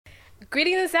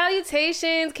Greetings and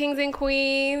salutations, kings and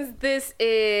queens. This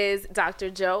is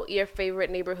DctrJo, your favorite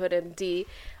neighborhood MD,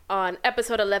 on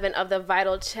episode 11 of the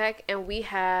Vital Check, and we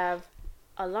have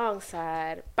by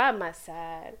my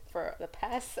side for the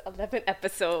past 11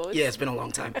 episodes. Yeah, it's been a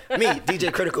long time. Me,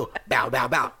 DJ Critical. Bow, bow,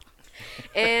 bow.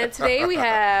 And today we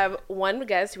have one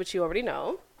guest, which you already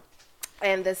know,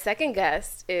 and the second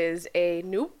guest is a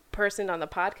new person on the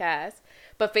podcast,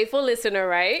 but faithful listener,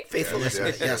 right? Faithful listener,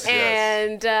 yes.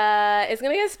 And it's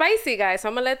going to get spicy, guys, so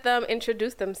I'm going to let them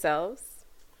introduce themselves.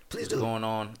 Please do. What's going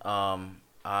on?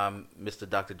 I'm Mr.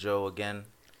 DctrJo again.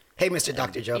 Hey, Mr.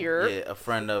 DctrJo. Yeah, a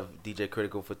friend of DJ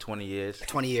Critical for 20 years.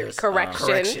 20 years.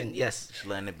 Correction. Yes. Just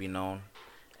letting it be known.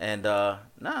 And,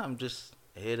 I'm just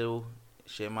here to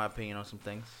share my opinion on some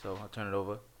things, so I'll turn it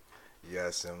over.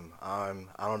 Yes, and I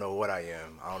don't know what I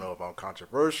am. I don't know if I'm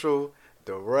controversial,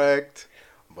 direct,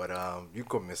 but you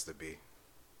call Mr. B.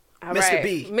 All Mr. right.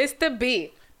 B. Mr.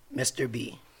 B. Mr.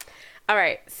 B. All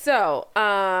right, so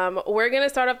we're going to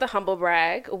start off the humble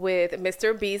brag with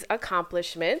Mr. B's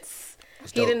accomplishments.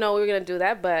 That's He dope. didn't know we were going to do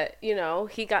that, but, you know,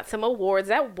 he got some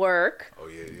awards at work. Oh,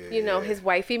 yeah. You know, his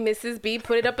wifey, Mrs. B,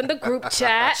 put it up in the group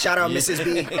chat. Shout out, Mrs.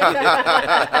 B.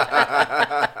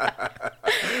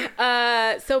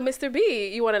 So, Mr.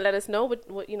 B, you want to let us know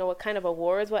what kind of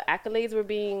awards, what accolades were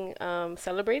being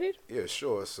celebrated? Yeah,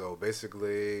 sure. So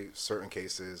basically, certain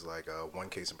cases, like one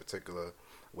case in particular,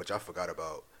 which I forgot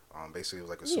about, basically it was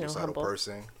like a suicidal humble.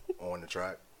 person on the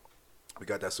track. We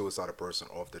got that suicidal person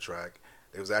off the track.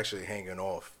 They was actually hanging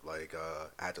off. Like,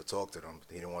 I had to talk to them.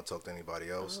 He didn't want to talk to anybody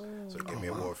else. So they gave me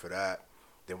an award for that.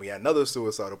 Then we had another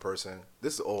suicidal person.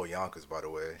 This is all Yonkers, by the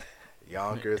way.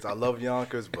 Yonkers. I love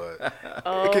Yonkers, but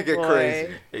it could get boy.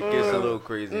 crazy. It gets a little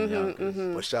crazy in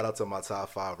Yonkers. But shout out to my top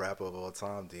 5 rapper of all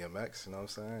time, DMX. You know what I'm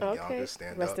saying? Okay. Yonkers,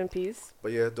 stand Rest up. in peace.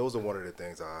 But yeah, those are one of the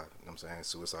things you know what I'm saying?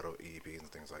 Suicidal EEPs and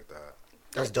things like that.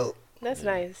 That's dope. That's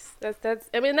nice.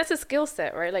 That's a skill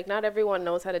set, right? Like, not everyone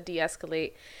knows how to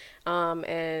de-escalate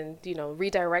and, you know,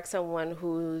 redirect someone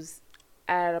who's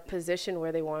at a position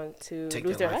where they want to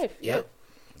lose their life. Yep.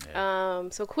 Yeah.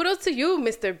 So kudos to you,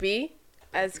 Mr. B.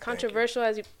 As controversial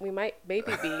as we might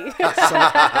maybe be.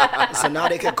 So now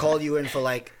they could call you in for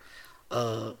like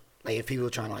if people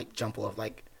trying to like jump off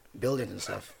like buildings and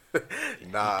stuff.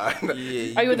 Nah.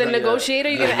 Yeah, Are you the could- negotiator?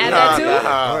 You gonna add that too?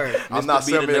 Word. I'm Mr. not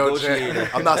B, the Samuel Jackson. negotiator.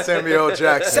 I'm not Samuel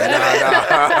Jackson.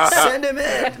 Send him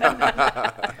in.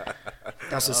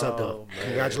 That's what's up, though.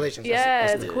 Congratulations.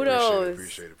 Yes, That's lit. kudos.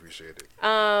 Appreciate it.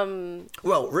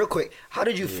 Well, real quick, how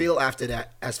did you feel after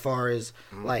that? As far as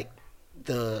like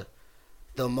the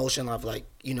emotion of like,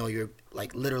 you know, you're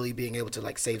like literally being able to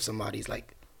like save somebody's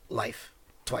like life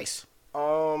twice.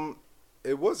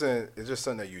 It's just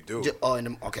something that you do.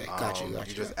 Okay, got you.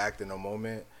 You just act in the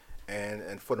moment,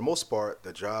 and for the most part,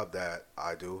 the job that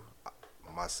I do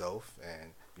myself,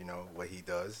 and you know what he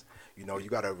does, you know, you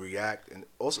gotta react, and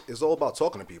also it's all about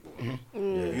talking to people.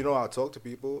 If you know how to talk to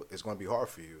people, it's gonna be hard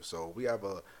for you. So we have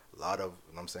a lot of,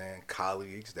 you know what I'm saying,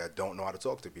 colleagues that don't know how to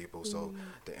talk to people, so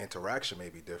the interaction may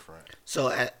be different.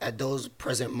 So at those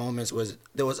present moments,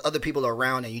 there was other people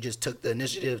around, and you just took the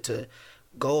initiative to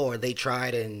go, or they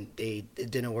tried and it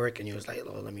didn't work, and you was like,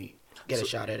 oh, let me get a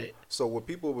shot at it. So with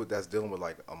people that's dealing with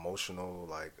like emotional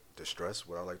like distress,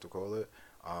 what I like to call it,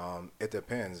 it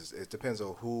depends. It depends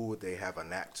on who they have a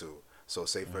knack to. So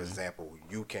say for example,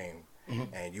 you came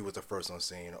and you was the first on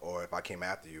scene, or if I came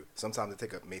after you, sometimes they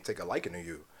may take a liking to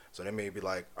you. So they may be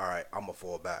like, all right, I'm gonna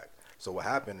fall back. So what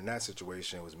happened in that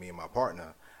situation was me and my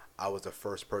partner. I was the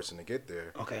first person to get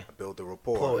there. Okay. I built the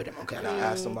rapport. Rapport with him, okay. And I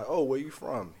asked him like, oh, where you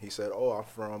from? He said, oh,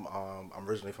 I'm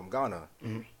originally from Ghana.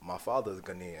 My father's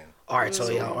Ghanaian. All right, so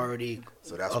y'all already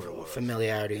So that's what it was.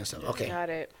 familiarity and stuff. Okay, Got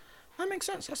it. that makes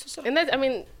sense. That's what's up. And that's, I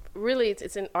mean, really,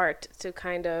 it's an art to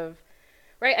kind of,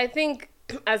 right? I think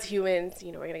as humans,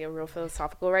 you know, we're going to get real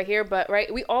philosophical right here, but,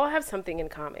 right, we all have something in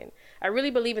common. I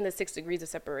really believe in the 6 degrees of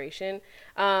separation.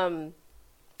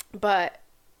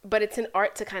 But it's an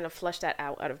art to kind of flush that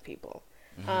out of people.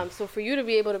 So for you to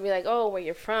be able to be like, oh, where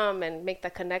you're from, and make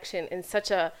that connection in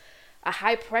such a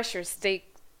high pressure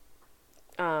stake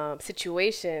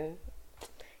situation,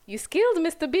 you skilled,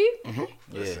 Mr. B.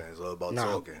 Listen, it's all about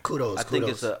Nah, talking. kudos.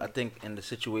 I think in the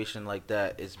situation like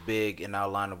that, it's big in our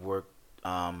line of work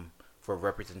for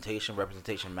representation.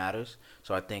 Representation matters.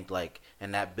 So I think like,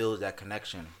 and that builds that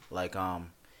connection. Like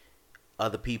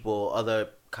other people, other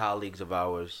colleagues of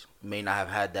ours may not have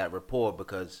had that rapport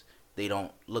because they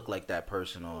don't look like that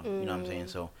person, or you know what I'm saying.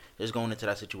 So just going into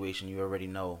that situation, you already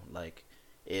know, like,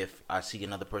 if I see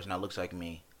another person that looks like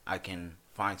me, I can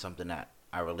find something that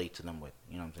I relate to them with.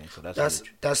 You know what I'm saying? So that's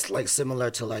huge. That's like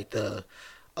similar to like the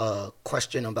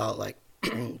question about like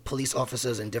police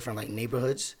officers in different like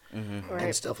neighborhoods Right.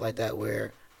 and stuff like that,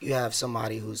 where you have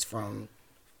somebody who's from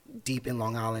deep in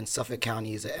Long Island, Suffolk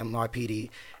County is a MRPD,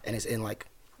 and it's in like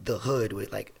the hood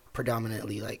with like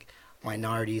predominantly like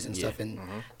minorities and stuff, and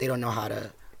they don't know how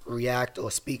to react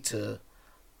or speak to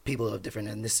people of different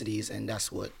ethnicities, and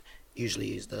that's what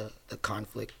usually is the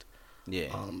conflict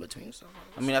between stuff.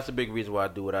 I mean, that's a big reason why I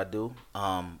do what I do.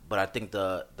 But I think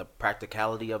the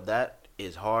practicality of that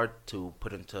is hard to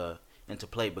put into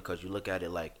play, because you look at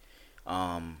it like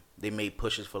they made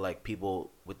pushes for like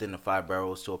people within the 5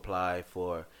 boroughs to apply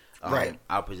for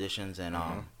our positions, and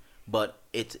but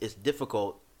it's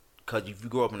difficult because if you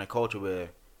grow up in a culture where,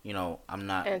 you know, I'm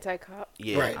not anti-cop.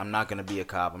 Yeah, right. I'm not gonna be a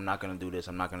cop. I'm not gonna do this.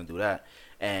 I'm not gonna do that.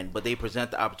 But they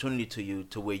present the opportunity to you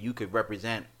to where you could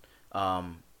represent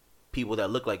people that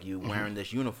look like you wearing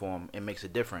this uniform. It makes a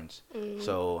difference.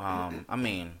 So I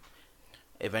mean,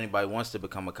 if anybody wants to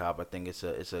become a cop, I think it's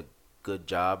a good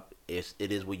job. It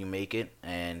is where you make it,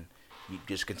 and you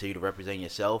just continue to represent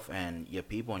yourself and your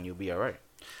people, and you'll be all right.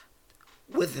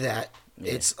 With that,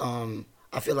 it's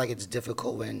I feel like it's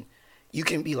difficult when you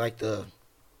can be like the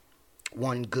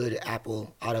one good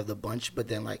apple out of the bunch, but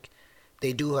then like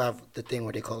they do have the thing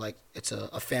where they call like it's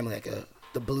a family, like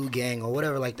the blue gang or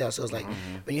whatever like that. So it's like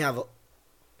when you have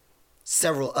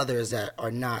several others that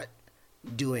are not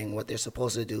doing what they're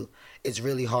supposed to do, it's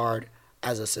really hard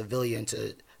as a civilian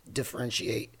to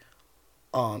differentiate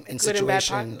in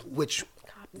situations which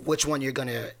one you're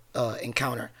gonna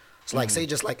encounter. So like say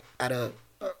just like at a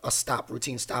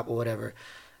routine stop or whatever,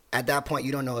 at that point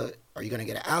you don't know, are you gonna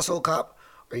get an asshole cop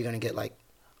or are you gonna get like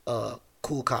a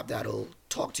cool cop that'll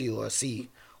talk to you or see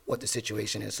what the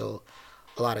situation is. So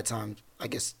a lot of times I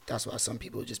guess that's why some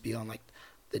people just be on like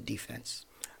the defense.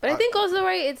 But I think also,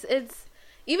 right, it's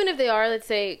even if they are, let's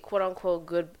say, quote unquote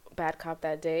good bad cop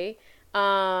that day,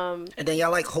 and then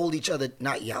y'all like hold each other,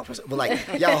 not y'all, but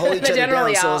like y'all hold each other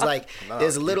down. Y'all. So it's like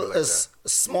there's a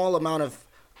small amount of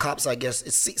cops, I guess,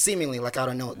 it's seemingly like, I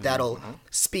don't know, that'll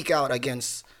speak out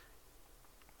against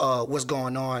what's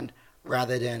going on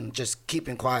rather than just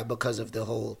keeping quiet because of the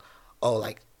whole,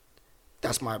 like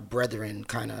that's my brethren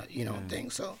kind of,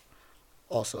 thing. So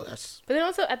also that's. But then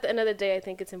also at the end of the day, I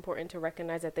think it's important to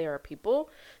recognize that they are people.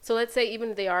 So let's say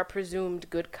even if they are presumed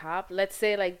good cop, let's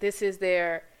say like this is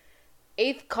their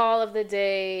 8th call of the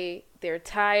day, they're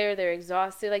tired, they're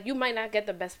exhausted, like you might not get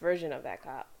the best version of that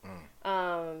cop.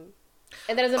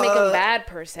 And that doesn't make them bad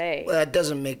per se. Well, that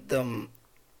doesn't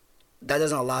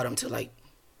allow them to like,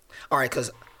 all right, because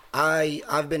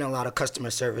I've been in a lot of customer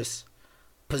service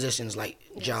positions, like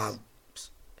jobs,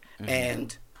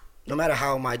 and no matter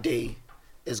how my day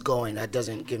is going, that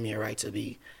doesn't give me a right to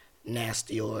be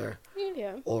nasty or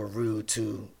rude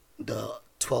to the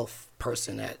 12th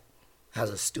person that has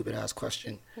a stupid ass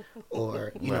question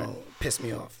or piss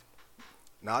me off.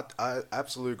 I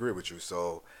absolutely agree with you.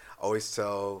 So I always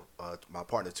tell my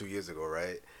partner 2 years ago,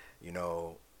 right?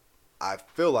 I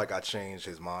feel like I changed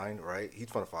his mind, right? He's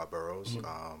from the 5 boroughs.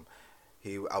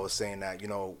 I was saying that,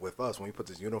 with us, when we put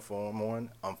this uniform on,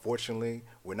 unfortunately,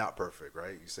 we're not perfect,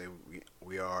 right? You say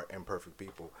we are imperfect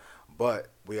people, but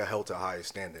we are held to a higher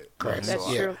standard. Correct. That's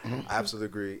true. I absolutely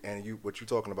agree. And what you're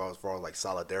talking about as far as like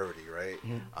solidarity, right?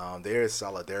 There is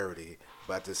solidarity,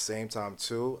 but at the same time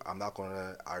too,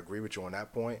 I agree with you on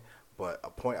that point, but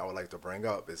a point I would like to bring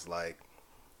up is like,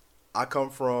 I come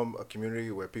from a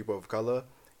community where people of color,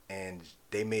 and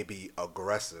they may be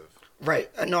aggressive. Right.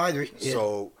 No, I agree. Yeah.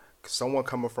 So someone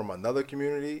coming from another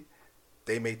community,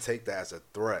 they may take that as a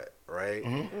threat, right?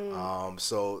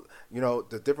 So,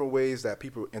 the different ways that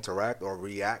people interact or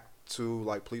react to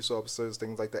like police officers,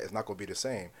 things like that, it's not going to be the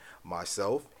same.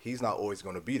 Myself, he's not always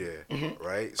going to be there, right?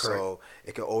 Correct. So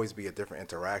it can always be a different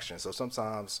interaction. So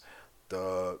sometimes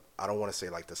I don't want to say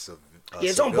like the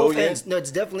it's on both ends. No,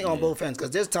 it's definitely on both ends,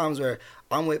 because there's times where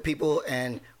I'm with people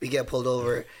and we get pulled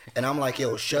over and I'm like,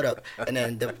 yo, shut up. And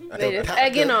then the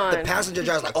passenger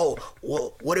driver's like, oh,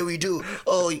 well, what do we do?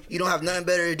 Oh, you don't have nothing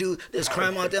better to do? There's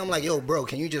crime out there. I'm like, yo, bro,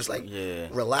 can you just like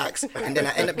relax? And then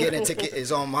I end up getting a ticket.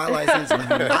 It's on my license. I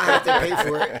have to pay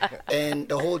for it. And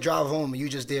the whole drive home, you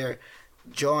just there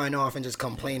jawing off and just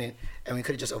complaining. And we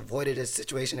could have just avoided this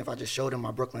situation if I just showed him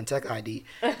my Brooklyn Tech ID,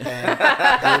 and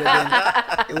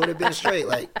it would have been straight.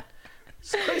 Like,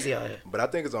 it's crazy out here. But I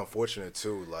think it's unfortunate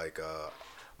too. Like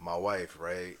my wife,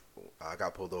 right? I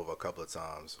got pulled over a couple of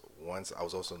times. Once I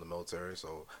was also in the military,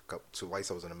 so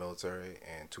twice I was in the military,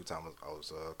 and 2 times I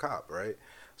was a cop, right?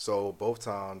 So both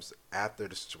times after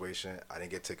the situation, I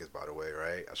didn't get tickets, by the way,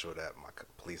 right? I showed that my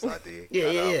police ID.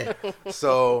 Yeah.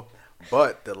 So.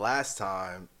 But the last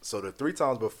time, so the 3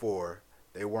 times before,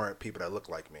 they weren't people that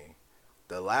looked like me.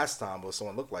 the last time was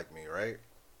someone looked like me, right?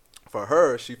 For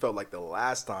her, she felt like the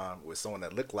last time with someone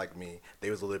that looked like me, they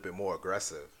was a little bit more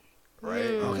aggressive, right?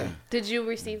 Okay. Did you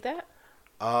receive that?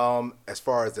 As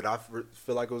far as did I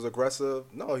feel like it was aggressive?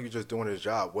 No, he was just doing his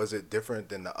job. Was it different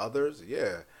than the others?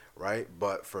 Yeah, right.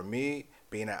 But for me,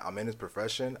 being that I'm in this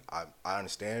profession, I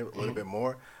understand a little bit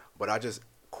more. But I just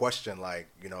question, like,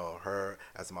 you know, her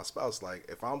as my spouse. Like,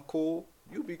 if I'm cool,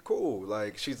 you be cool.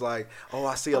 Like, she's like, oh,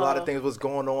 I see a lot of things what's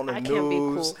going on in the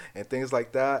news and things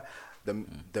like that.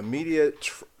 The media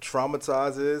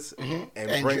traumatizes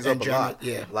and brings up a lot.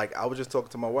 Yeah. Like, I was just talking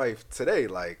to my wife today,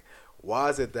 like, why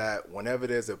is it that whenever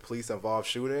there's a police-involved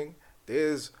shooting,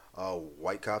 there's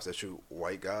white cops that shoot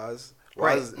white guys?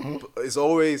 Why is it's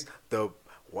always the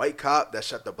white cop that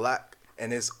shot the black,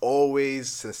 and it's always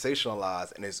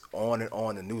sensationalized, and it's on and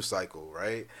on the news cycle,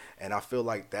 right? And I feel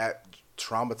like that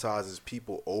traumatizes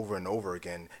people over and over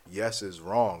again. Yes, it's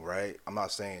wrong, right? I'm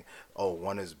not saying, oh,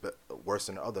 one is worse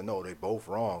than the other. No, they both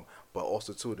wrong. But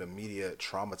also, too, the media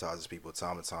traumatizes people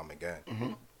time and time again.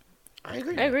 Mm-hmm. I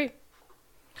agree. I agree.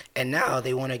 And now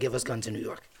they want to give us guns in New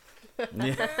York.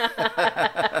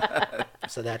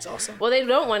 So that's awesome. Well, they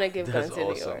don't want to give guns in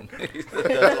New York.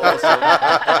 That's awesome.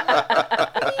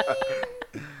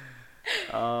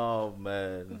 Oh,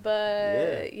 man.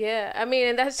 But, yeah. I mean,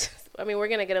 and that's just, I mean, we're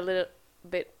going to get a little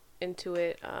bit into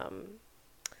it.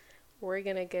 We're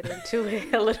going to get into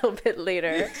it a little bit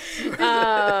later.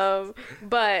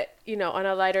 But, you know, on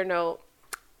a lighter note,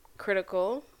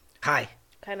 critical. Hi.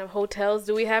 Kind of hotels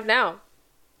do we have now?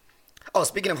 Oh,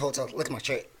 speaking of hotels, look at my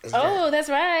shirt. That's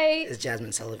right. It's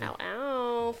Jasmine Sullivan. Ow,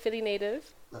 ow. Philly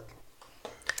native. Look.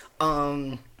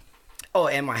 Oh,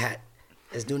 and my hat.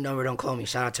 This new number, Don't Call Me.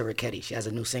 Shout out to Ricketti. She has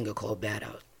a new single called Bad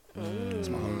Out. It's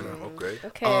my homegirl.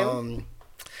 Okay.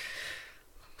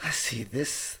 Let's see.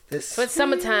 This. So it's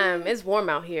summertime. It's warm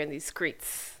out here in these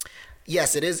streets.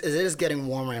 Yes, it is. It is getting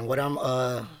warmer, and what I'm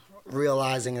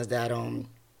realizing is that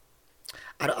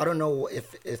I don't know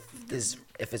if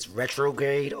it's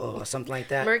retrograde or something like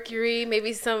that. Mercury,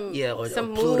 maybe some or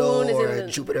some Pluto moon or is in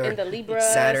Jupiter, in the Libra,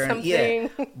 Saturn, something. yeah.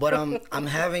 But I'm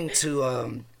having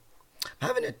to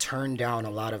turn down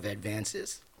a lot of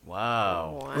advances.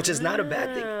 Wow. Which is not a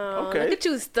bad thing. Okay. Look at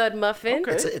you, stud muffin.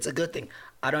 Okay. It's a good thing.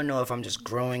 I don't know if I'm just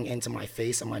growing into my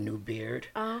face and my new beard.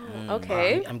 Oh,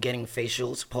 okay. I'm getting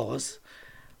facials, pause,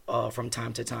 from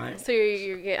time to time. So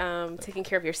you're taking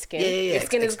care of your skin. Yeah. Your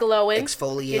skin is glowing.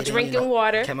 Exfoliating. You're drinking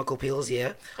water. Chemical peels,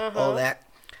 all that.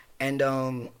 And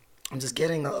I'm just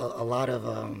getting a lot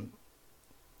of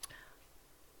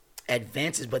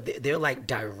advances, but they're like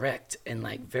direct and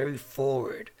like very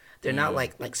forward. They're not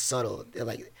like subtle. They're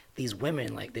like these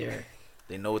women, like they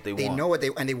know what they want. They know what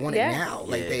and they want it now.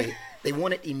 Like they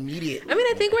want it immediately. I mean,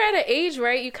 I think we're at an age,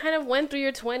 right? You kind of went through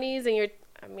your 20s and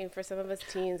I mean, for some of us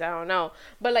teens, I don't know.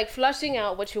 But like flushing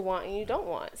out what you want and you don't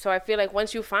want. So I feel like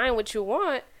once you find what you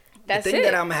want, that's it. The thing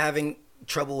that I'm having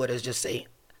trouble with is just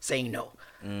saying no.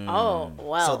 Oh,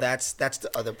 wow. So that's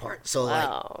the other part. So like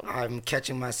I'm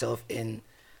catching myself in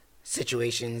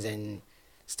situations and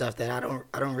stuff that I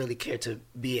don't really care to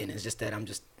be in. It's just that I'm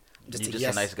just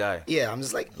a nice guy. Yeah, I'm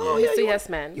just like, oh yeah, yes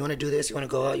man. You want to do this? You want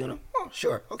to go out? You want to? Oh,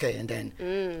 sure, okay. And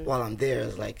then while I'm there,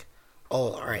 it's like,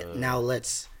 oh, all right, now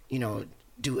let's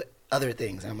do other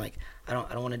things. And I'm like, I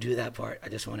don't want to do that part. I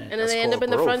just want to. And then they end up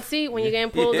in the front seat when you're getting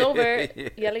pulled over,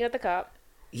 yelling at the cop.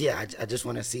 Yeah, I just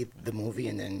want to see the movie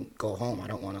and then go home. I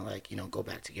don't want to go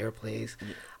back to your place.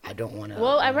 I don't want to.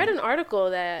 Well, I read an article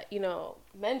that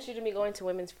men shouldn't be going to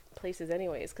women's places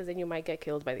anyways, because then you might get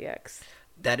killed by the ex.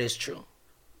 That is true,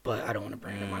 but I don't want to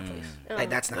bring it to my place. Like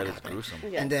that's not happening. Gruesome.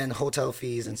 Yeah. And then hotel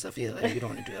fees and stuff. Yeah, you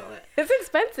don't want to do all that. It's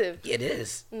expensive. It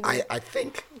is. I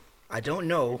think. I don't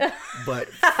know, but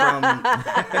from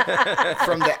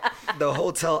the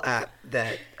hotel app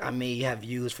that I may have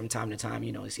used from time to time,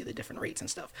 you see the different rates and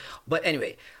stuff. But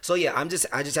anyway, so yeah, I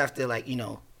just have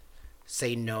to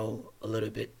say no a little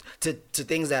bit to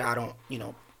things that I don't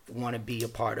want to be a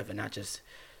part of, and not just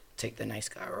take the nice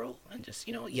guy role and just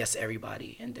yes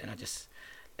everybody, and then I just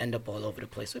end up all over the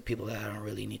place with people that I don't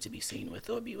really need to be seen with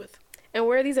or be with. And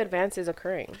where are these advances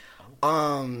occurring?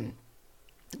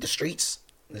 The streets.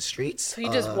 So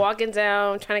you just walking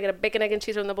down trying to get a bacon, egg, and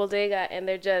cheese from the bodega, and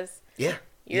they're just yeah.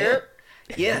 Yep.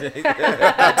 Yeah.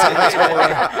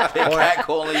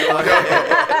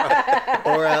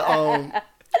 Or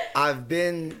I've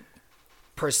been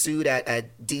pursued at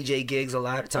DJ gigs a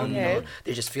lot of times.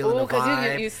 They're just feeling the vibe.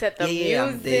 Because you set the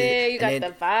music, you got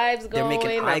the vibes going. They're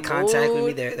making eye contact with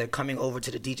me. They're coming over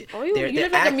to the DJ. Oh, you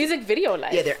live like a music video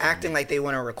life. Yeah, they're acting like they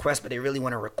want to request, but they really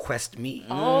want to request me.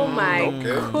 Oh my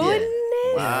goodness.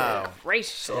 Wow.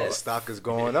 Gracious. So, Stock is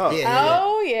going up. Yeah.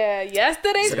 Oh yeah,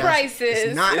 yesterday's So prices.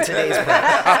 It's not today's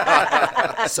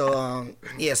price.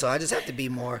 So I just have to be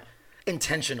more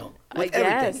intentional with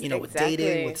everything. You know, with dating,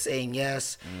 exactly. with saying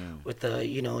yes, with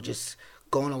just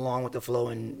going along with the flow,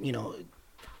 and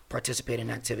participate in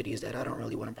activities that I don't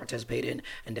really want to participate in,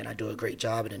 and then I do a great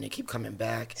job, and then they keep coming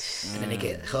back, and then they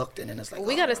get hooked, and then it's like,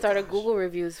 We got to start a Google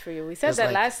reviews for you. We said It's that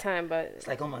like- last time, but It's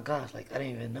like, oh my gosh, like I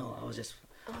didn't even know. I was just,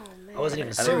 oh man, I wasn't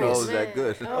even I didn't know it serious. was that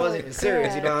good. I wasn't even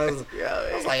serious. You know, I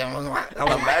was like, I was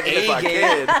Imagine if I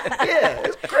A-game. could. Yeah,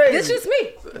 it's crazy. it's just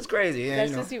me. It's crazy. Yeah,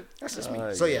 That's just you. That's just me.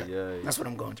 Ay, So yeah, ay, ay. that's what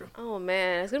I'm going through. Oh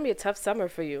man, it's gonna be a tough summer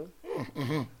for you.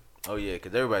 Oh yeah,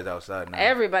 because everybody's outside now.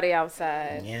 Everybody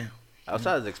outside. Yeah,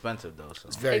 Outside is expensive though. So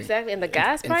it's very Exactly, and the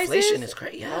gas prices. Inflation is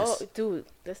crazy. Yes. Oh, dude,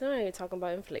 let's not even talking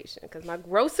about inflation because my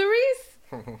groceries.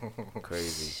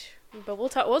 crazy. But we'll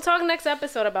talk. We'll talk next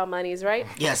episode about monies, right?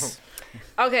 Yes.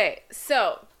 Okay,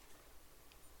 so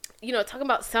talking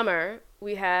about summer,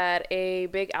 we had a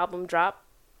big album drop.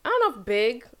 I don't know if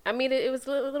big. I mean, it was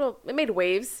a little. It made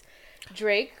waves.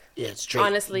 Drake. Yeah, it's straight.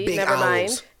 Honestly, big never owls.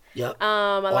 mind. Yep.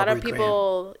 A lot of Aubrey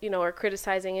people, are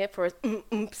criticizing it for its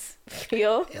oomph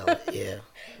feel. Yeah.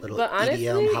 Little But honestly,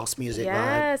 EDM house music vibe.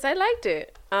 yes, I liked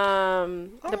it.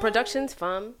 The production's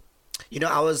fun.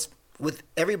 I was with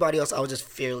everybody else. I was just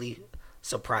fairly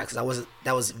surprised because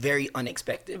that was very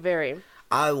unexpected. Very.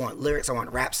 I want lyrics. I want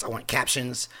raps. I want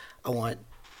captions. I want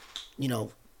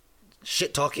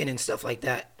shit talking and stuff like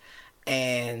that.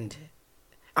 And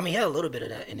I mean, he had a little bit of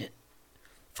that in it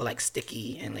for like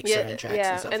Sticky and like certain tracks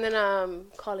and stuff. And then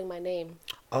Calling My Name.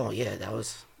 Oh yeah, that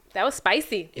was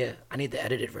spicy. yeah. I need the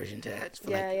edited version to add for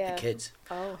the kids.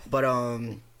 Oh. But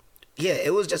yeah,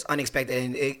 it was just unexpected,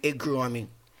 and it grew on me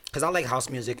because I like house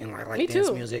music and I like Me dance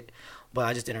too. music, but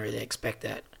I just didn't really expect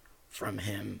that from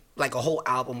him, like a whole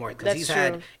album work. Because That's he's true.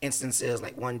 had instances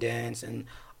like One Dance and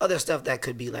other stuff that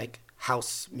could be like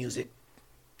house music,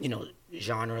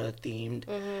 genre themed,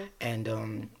 Mm-hmm.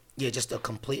 and yeah, just a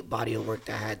complete body of work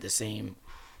that had the same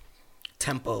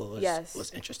tempo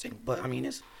was interesting. But I mean,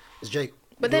 it's Drake.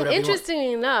 But Do then, whatever you want.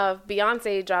 interestingly enough,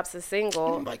 Beyonce drops a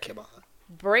single. Nobody care about her.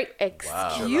 Break. Wow.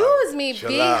 Excuse me, Chill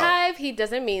Beehive. He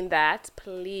doesn't mean that.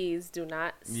 Please do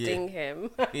not sting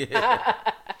him. Yeah.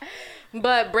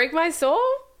 But Break My Soul.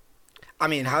 I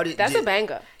mean, That's a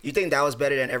banger. You think that was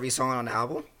better than every song on the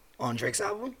album, on Drake's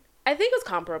album? I think it's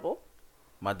comparable.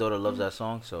 My daughter loves that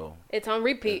song, so It's on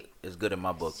repeat. it's good in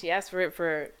my book. She asked for it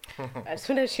for as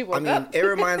soon as she woke I mean, up. it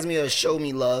reminds me of "Show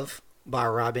Me Love" by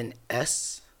Robin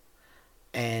S.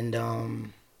 And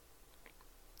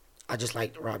I just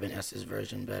liked Robin S.'s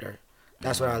version better.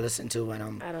 That's what I listen to when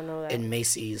I'm I don't know that. in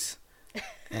Macy's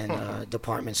and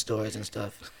department stores and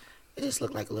stuff. It just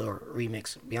looked like a little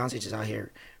remix. Beyonce just out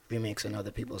here remixing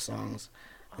other people's songs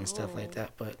and stuff like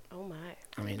that. But Oh my.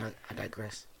 I mean, I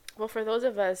digress. Well, for those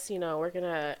of us, we're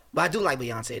gonna But I do like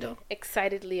Beyonce though.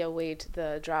 excitedly await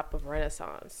the drop of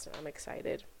Renaissance. I'm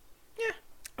excited. Yeah.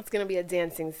 It's gonna be a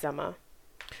dancing summer.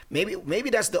 Maybe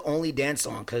that's the only dance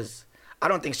song because I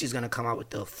don't think she's gonna come out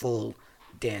with the full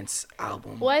dance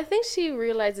album. Well, I think she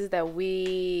realizes that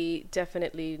we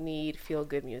definitely need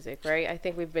feel-good music, right? I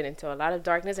think we've been into a lot of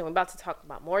darkness, and we're about to talk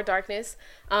about more darkness.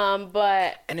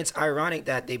 But And it's ironic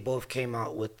that they both came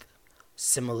out with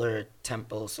similar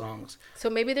tempo songs. so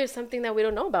maybe there's something that we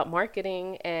don't know about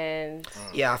marketing and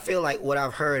Yeah, I feel like what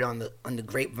I've heard on the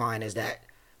grapevine is that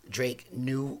Drake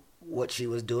knew what she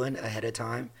was doing ahead of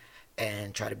time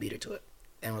and tried to beat her to it,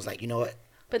 and was like, you know what?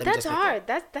 but Let me that's just make hard.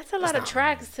 That's a lot of not-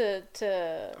 tracks to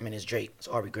I mean, it's Drake. It's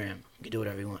Aubrey Graham. You can do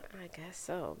whatever you want. I guess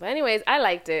so. But anyways, I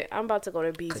liked it. I'm about to go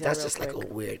to Beats Because that's real just quick. like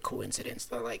a weird coincidence.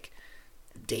 They're like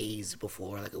days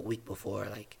before, like a week before,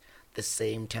 like the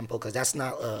same tempo. Because that's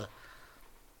not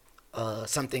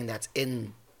something that's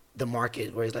in the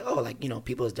market where it's like, oh, like,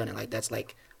 people has done it. Like, that's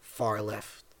like far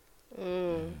left.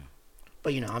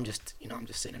 But, I'm just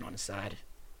sitting on the side.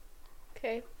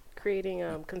 Okay.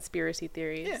 Creating conspiracy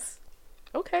theories. Yeah.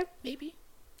 Okay. Maybe.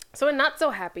 So in not so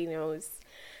happy news,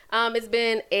 it's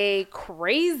been a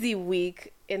crazy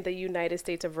week in the United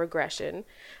States of regression.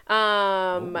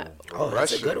 Oh,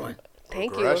 that's a good one.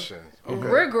 Thank Regression. you. Okay.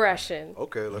 Regression.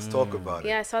 Okay, let's talk about it.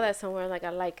 Yeah, I saw that somewhere. Like, I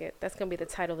like it. That's gonna be the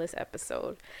title of this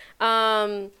episode.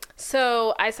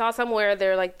 So I saw somewhere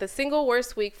they're like the single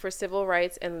worst week for civil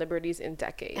rights and liberties in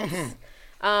decades.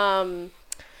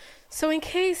 So in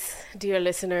case, dear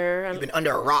listener, You've been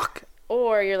under a rock.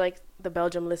 or you're like the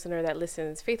Belgium listener that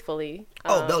listens faithfully,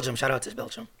 Belgium. Shout out to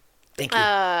Belgium. Thank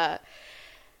you.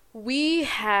 we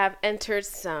have entered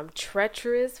some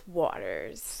treacherous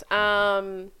waters.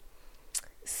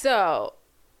 So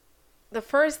the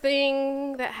first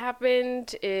thing that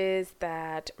happened is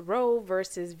that Roe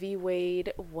versus v.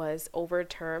 Wade was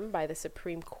overturned by the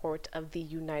Supreme Court of the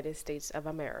United States of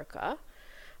America.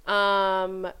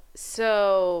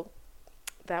 So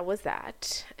that was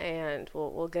that, and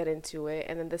we'll get into it.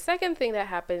 And then the second thing that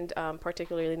happened,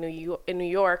 particularly in New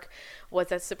York, was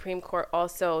that Supreme Court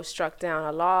also struck down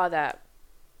a law that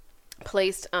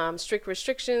placed strict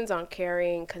restrictions on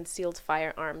carrying concealed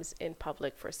firearms in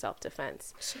public for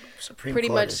self-defense. Supreme Pretty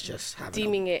Court much is just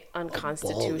deeming it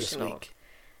unconstitutional.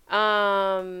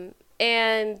 And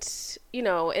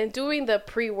in doing the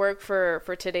pre-work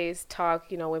for today's talk,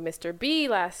 with Mr. B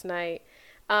last night,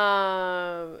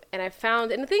 and I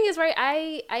found, and the thing is, right,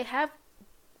 I have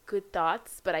good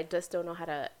thoughts, but I just don't know how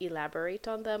to elaborate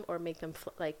on them or make them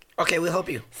okay, we'll help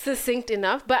you. Succinct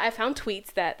enough. But I found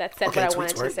tweets that said what I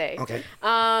wanted to say. Okay.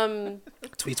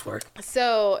 Tweets work.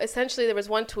 So essentially, there was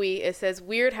one tweet. It says,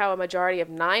 "Weird how a majority of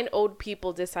 9 old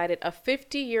people decided a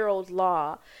 50-year-old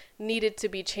law needed to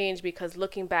be changed because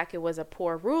looking back, it was a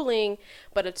poor ruling,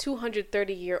 but a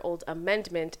 230-year-old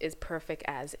amendment is perfect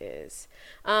as is."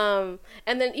 And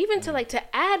then even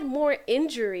to add more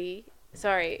injury.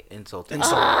 Sorry. Insult. These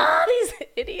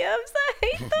idioms. I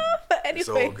hate them. But anyway.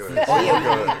 So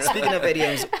good. Speaking of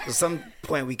idioms, at some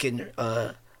point we can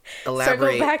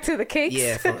elaborate. Circle back to the cakes.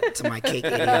 Yeah, to my cake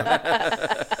idiom.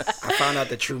 I found out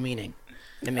the true meaning.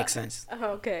 It makes sense.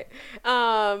 Okay.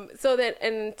 So then,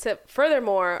 and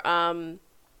furthermore,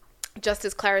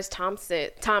 Justice Clarence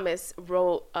Thomas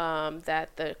wrote that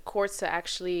the courts to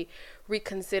actually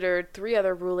reconsidered 3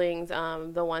 other rulings,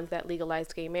 the ones that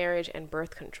legalized gay marriage and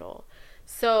birth control.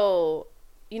 So,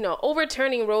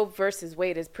 overturning Roe versus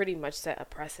Wade has pretty much set a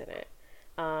precedent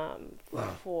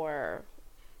for...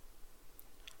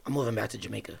 I'm moving back to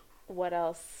Jamaica. What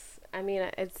else? I mean,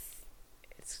 it's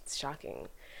shocking.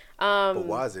 But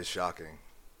why is it shocking?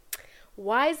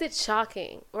 Why is it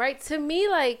shocking? Right? To me,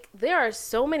 there are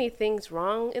so many things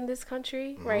wrong in this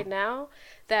country right now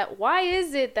that why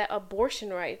is it that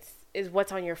abortion rights is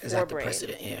what's on your Is that the forebrain?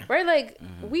 precedent? Yeah. Right?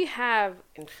 We have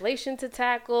inflation to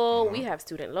tackle. We have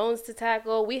student loans to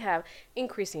tackle. We have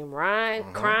increasing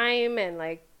crime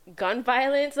and gun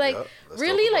violence.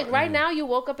 Really? Right now you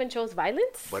woke up and chose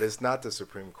violence? But it's not the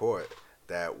Supreme Court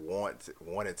that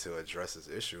wanted to address this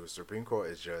issue. Supreme Court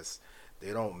is just,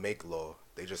 they don't make law.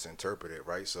 They just interpret it,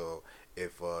 right? So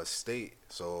if a state,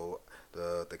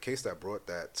 the case that brought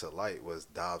that to light was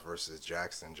Dobbs versus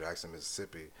Jackson,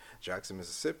 Mississippi.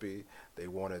 They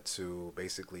wanted to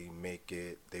basically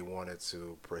they wanted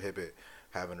to prohibit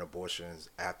having abortions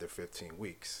after 15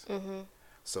 weeks.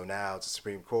 So now the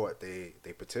Supreme Court, they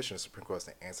petitioned the Supreme Court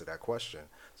to answer that question.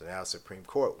 So now the Supreme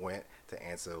Court went to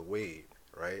answer Wade,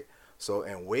 right? So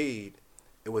in Wade,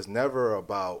 it was never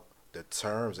about the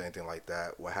terms or anything like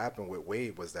that. What happened with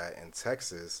Wade was that in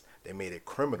Texas, they made it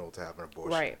criminal to have an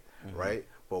abortion, right?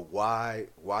 But why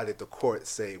did the court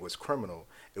say it was criminal?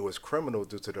 It was criminal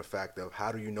due to the fact of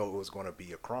how do you know it was going to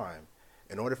be a crime?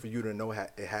 In order for you to know it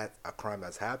had a crime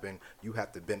that's happened, you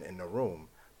have to have been in the room.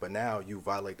 But now you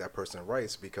violate that person's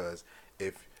rights because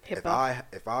if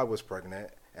I was pregnant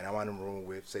and I'm in the room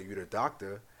with, say, you the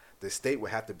doctor, the state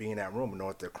would have to be in that room in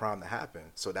order for the crime to happen.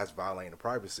 So that's violating the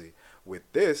privacy. With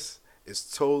this,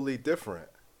 it's totally different.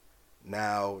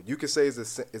 Now, you could say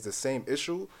it's the same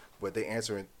issue, but they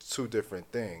answering 2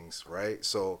 different things, right?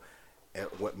 So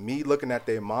what me looking at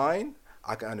their mind,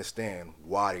 I can understand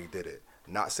why they did it.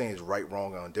 Not saying it's right,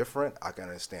 wrong, or indifferent. I can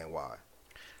understand why.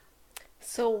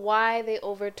 So why they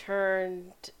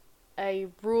overturned a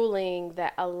ruling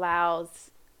that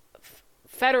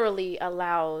federally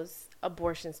allows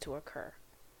abortions to occur?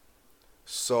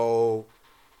 So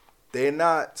they're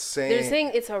not saying... They're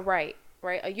saying it's a right?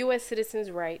 A U.S.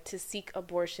 citizen's right to seek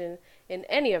abortion in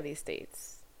any of these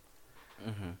states.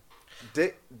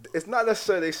 It's not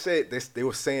necessarily they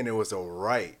were saying it was a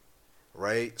right?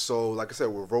 So like I said,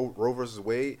 with Roe versus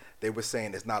Wade, they were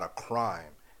saying it's not a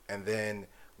crime. And then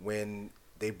when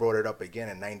they brought it up again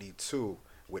in 92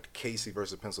 with Casey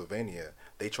versus Pennsylvania,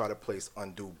 they try to place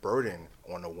undue burden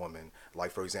on a woman.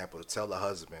 Like, for example, to tell the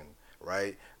husband,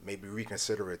 right, maybe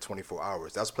reconsider it 24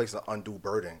 hours. That's placing an undue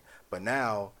burden. But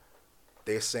now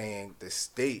they're saying the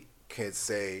state can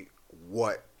say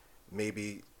what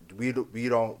maybe we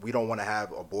don't want to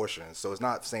have abortion. So it's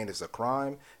not saying it's a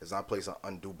crime. It's not placing an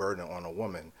undue burden on a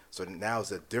woman. So now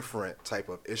it's a different type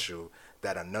of issue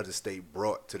that another state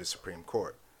brought to the Supreme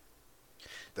Court.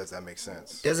 Does that make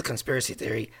sense? There's a conspiracy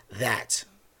theory that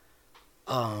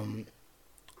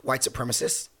white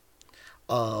supremacists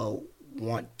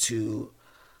want to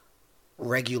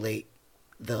regulate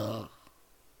the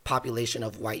population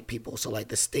of white people. So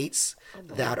the states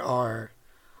that are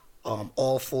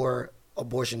all for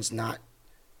abortions not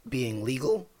being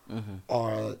legal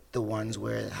are the ones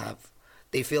where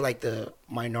they feel like the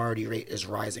minority rate is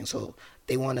rising. So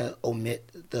they want to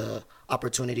omit the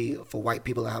opportunity for white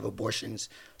people to have abortions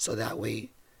so that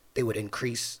way they would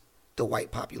increase the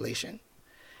white population.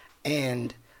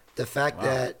 And the fact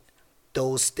that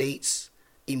those states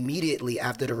immediately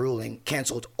after the ruling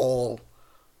canceled all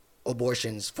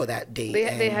abortions for that day.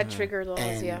 They had trigger laws,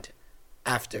 and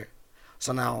after.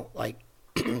 So now, like,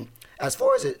 as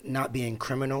far as it not being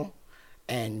criminal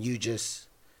and you just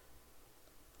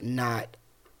not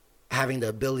having the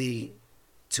ability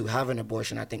to have an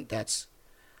abortion, I think that's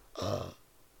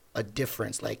a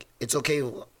difference. Like, it's okay,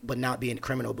 but not being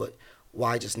criminal, but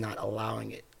why just not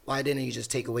allowing it? Why didn't you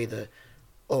just take away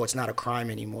it's not a crime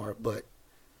anymore, but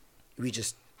we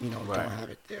just, don't have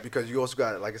it there? Because you also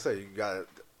got, like I said, you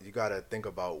got to think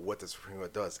about what the Supreme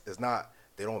Court does. It's not,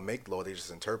 they don't make law, they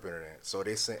just interpret it. So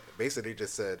basically they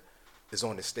just said, it's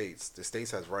on the states. The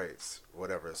states has rights,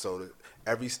 whatever. So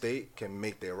every state can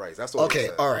make their rights. That's all. Okay,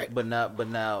 all right. But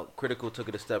now, Critical took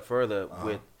it a step further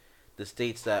with the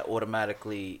states that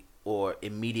automatically or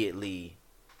immediately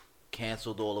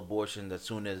canceled all abortions as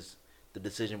soon as the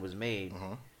decision was made.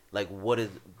 Like, what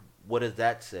does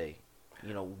that say?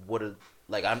 You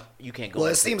can't go. Well,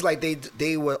 it seems like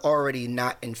they were already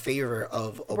not in favor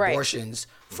of abortions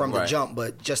from the jump,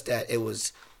 but just that it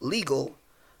was legal.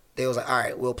 They was like, all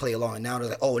right, we'll play along. And now they're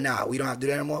like, oh, nah, we don't have to do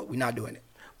that anymore. We're not doing it.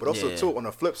 But also, too, on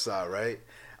the flip side, right?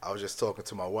 I was just talking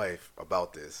to my wife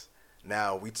about this.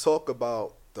 Now, we talk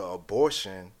about the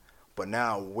abortion, but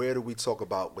now where do we talk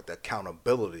about with the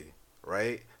accountability,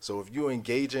 right? So if you're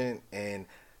engaging in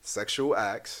sexual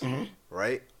acts,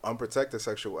 right, unprotected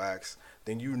sexual acts,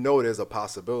 then there's a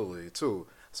possibility, too.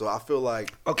 So I feel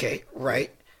like... Okay,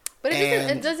 right. But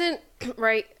it doesn't,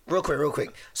 right? Real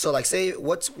quick. So, like, say,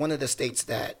 what's one of the states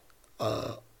that...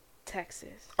 Texas.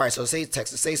 All right, so say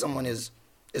Texas. Say someone is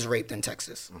raped in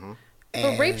Texas.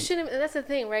 But rape shouldn't... That's the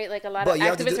thing, right? Like, a lot of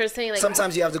activists are saying, like...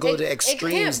 Sometimes you have to go to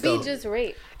extremes, It can't be just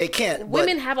rape. It can't.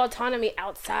 Women have autonomy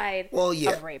outside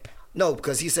of rape. No,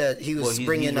 because he said he was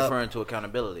bringing up... He's referring to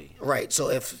accountability. Right, so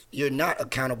if you're not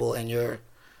accountable and you're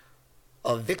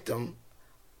a victim,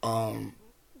 now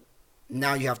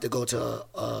you have to go to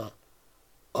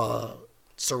a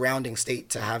surrounding state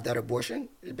to have that abortion,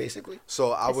 basically.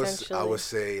 So I would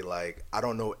say, like, I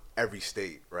don't know every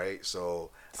state, right? So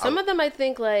some of them, I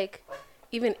think, like,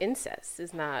 even incest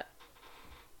is not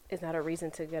a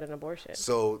reason to get an abortion.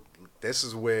 So this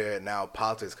is where now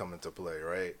politics come into play,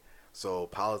 right? So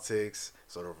politics,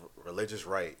 sort of religious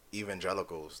right,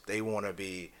 evangelicals, they want to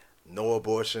be no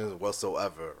abortions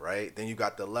whatsoever, right? Then you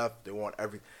got the left, they want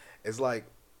it's like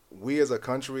we as a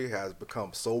country has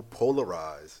become so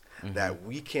polarized that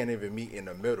we can't even meet in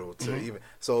the middle to even.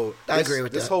 So I agree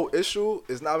with this that. whole issue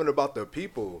is not even about the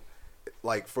people.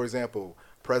 Like, for example,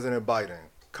 President Biden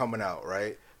coming out,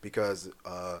 right? Because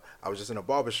I was just in a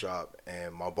barbershop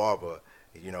and my barber,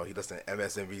 he listened to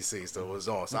MSNBC, so it was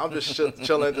on. So I'm just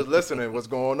chilling, just listening what's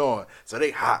going on. So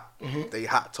they hot. They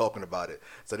hot talking about it.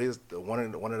 So there's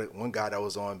one guy that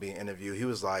was on being interviewed. He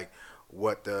was like,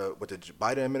 what the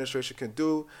Biden administration can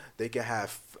do, they can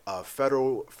have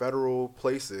federal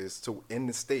places in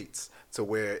the states to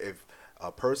where if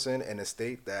a person in a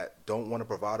state that don't want to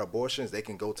provide abortions, they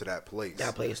can go to that place.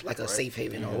 That place, like a safe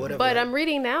haven or whatever. But I'm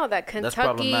reading now that Kentucky... That's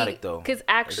problematic, though. Because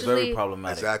actually... It's very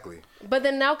problematic. Exactly. But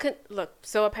then now, look,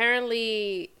 so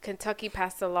apparently Kentucky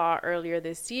passed a law earlier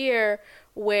this year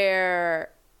where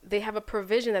they have a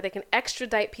provision that they can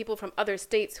extradite people from other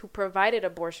states who provided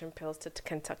abortion pills to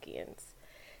Kentuckians.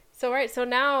 So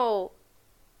now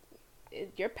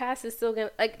your pass is still going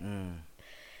to... like.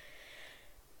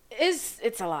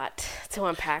 It's a lot to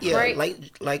unpack, right?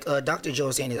 Like DctrJo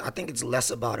was saying, I think it's less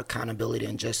about accountability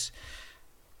and just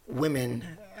women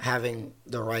having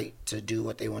the right to do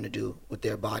what they want to do with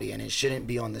their body, and it shouldn't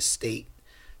be on the state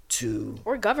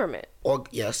or government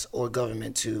or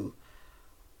government to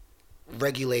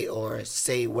regulate or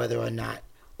say whether or not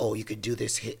you could do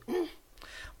this hit.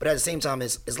 But at the same time,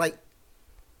 it's like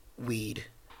weed,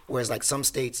 whereas like some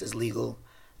states is legal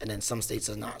and then some states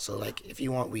is not. So like if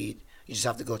you want weed, you just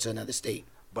have to go to another state.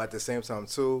 But at the same time,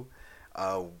 too,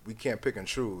 we can't pick and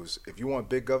choose. If you want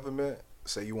big government,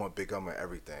 say you want big government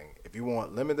everything. If you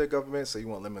want limited government, say you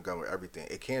want limited government everything.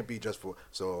 It can't be just for...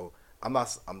 So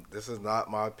this is not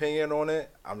my opinion on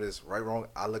it. I'm just wrong.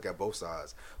 I look at both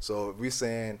sides. So if we're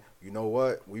saying, you know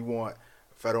what, we want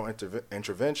federal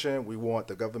intervention, we want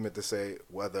the government to say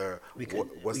whether...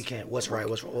 what's right,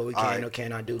 what we can or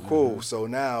cannot do. Cool. So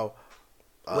now...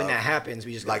 when that happens,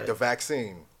 we just like the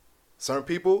vaccine. Certain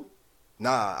people,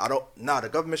 The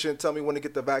government shouldn't tell me when to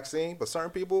get the vaccine, but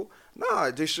certain people,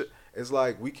 they should. It's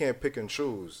like we can't pick and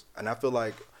choose, and I feel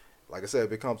like I said, it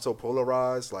becomes so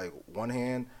polarized. Like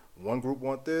one group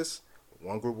want this,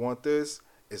 one group want this.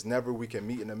 It's never we can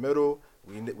meet in the middle.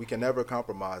 We can never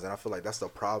compromise, and I feel like that's the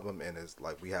problem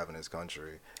we have in this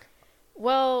country.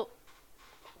 Well,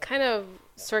 kind of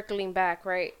circling back,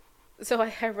 right? So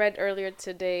I read earlier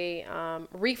today,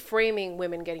 reframing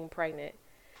women getting pregnant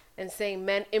and saying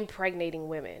men impregnating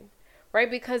women, right?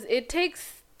 Because it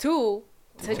takes two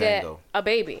to get a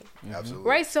baby. Absolutely.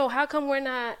 Right? So how come we're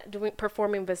not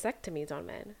performing vasectomies on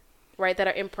men, right, that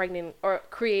are impregnating or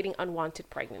creating unwanted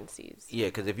pregnancies? Yeah,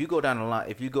 because if you go down the line,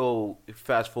 if you go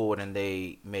fast forward and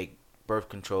they make birth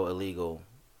control illegal,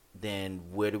 then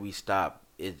where do we stop?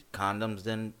 Is condoms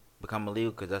then become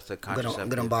illegal? Because that's a contraceptive. I'm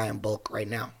gonna buy in bulk right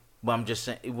now. But I'm just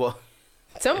saying, well,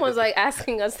 someone's like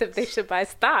asking us if they should buy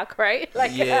stock, right?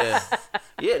 Like, yeah,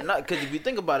 not because if you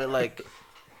think about it, like,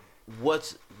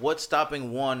 what's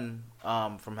stopping one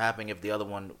from happening if the other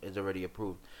one is already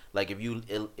approved? Like, if you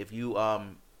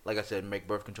like I said, make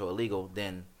birth control illegal,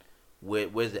 then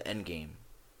where's the end game?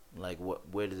 Like,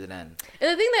 where does it end? And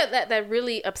the thing that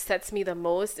really upsets me the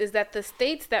most is that the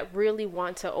states that really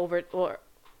want to or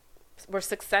were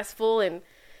successful in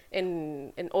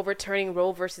overturning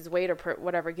Roe versus Wade or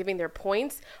whatever, giving their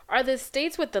points, are the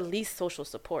states with the least social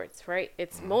supports, right?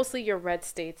 It's mostly your red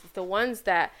states. It's the ones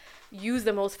that use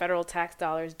the most federal tax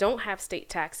dollars, don't have state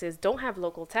taxes, don't have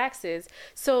local taxes.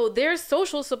 So their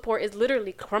social support is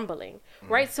literally crumbling,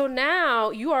 right? So now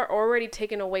you are already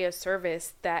taking away a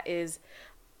service that is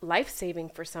life-saving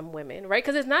for some women, right?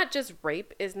 Because it's not just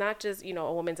rape, it's not just, a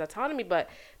woman's autonomy, but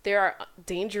there are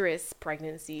dangerous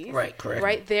pregnancies, right? Correct.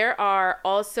 Right, there are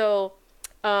also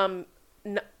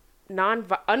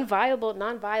non-viable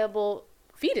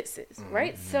fetuses,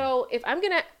 right? So if I'm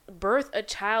gonna birth a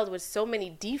child with so many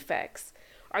defects,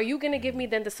 are you gonna give me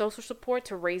then the social support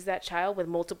to raise that child with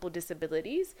multiple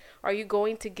disabilities? Are you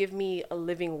going to give me a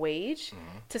living wage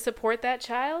to support that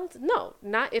child? No,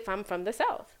 not if I'm from the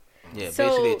South. Yeah, so,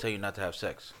 basically they tell you not to have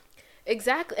sex.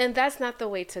 Exactly, and that's not the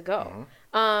way to go.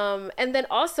 And then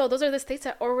also, those are the states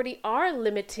that already are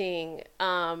limiting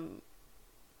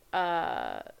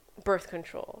birth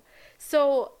control.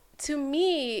 So to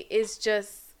me, it's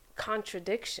just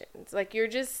contradictions. Like, you're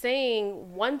just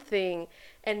saying one thing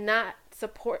and not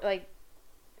support, like.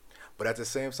 But at the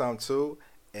same time, too,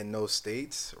 in those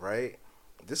states, right?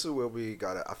 This is where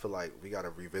I feel like we gotta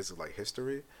revisit like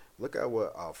history. Look at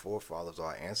what our forefathers,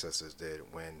 our ancestors did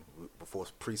before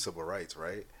pre-civil rights,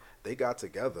 right? They got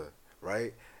together,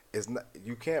 right? It's not,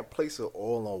 you can't place it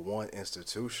all on one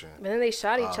institution. And then they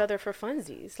shot each other for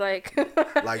funsies. Like, I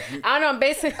don't know. I'm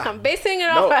basing it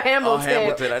off of Hamilton.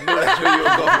 Hamilton. I knew that's where you were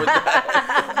going with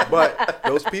that. But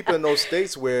those people in those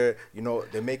states where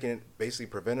they're basically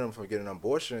preventing them from getting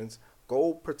abortions,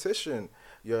 go petition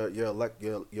your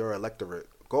electorate.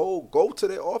 Go to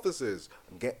their offices.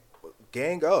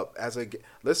 Gang up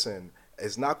listen.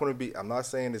 It's not going to be. I'm not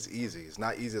saying it's easy. It's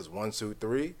not easy as 1, 2,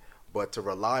 3. But to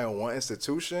rely on one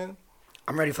institution,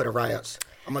 I'm ready for the riots.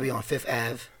 I'm gonna be on Fifth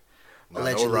Ave. No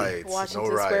riots.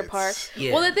 Washington Square Park.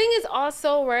 Yeah. Well, the thing is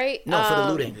also, right? No, for the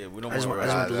looting. Yeah, we don't I just want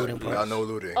the looting part. I know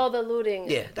looting. Oh, the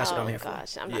looting. Yeah, that's what I'm here for.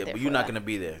 Gosh, I'm not Yeah, there but for you're not that. gonna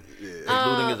be there. Yeah.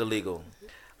 Looting is illegal.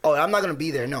 Oh, I'm not gonna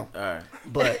be there. No. All right.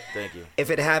 But Thank you. if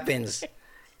it happens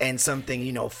and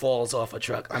something falls off a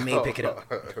truck, I may pick it up.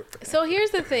 So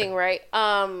here's the thing, right?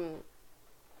 What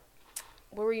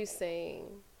were you saying?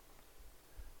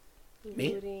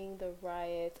 Me? Looting, the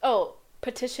riots. Oh,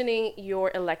 petitioning your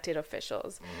elected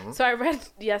officials. So I read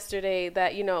yesterday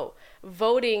that,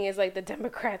 voting is like the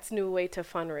Democrats' new way to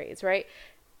fundraise, right?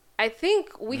 I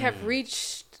think we have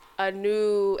reached a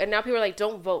new, and now people are like,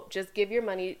 don't vote, just give your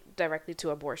money directly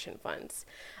to abortion funds.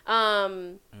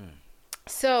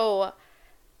 So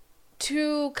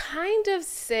to kind of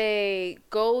say,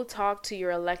 go talk to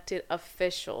your elected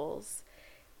officials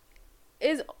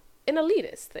is an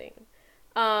elitist thing.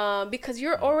 Because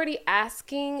you're already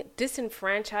asking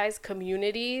disenfranchised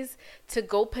communities to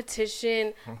go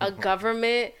petition a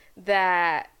government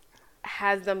that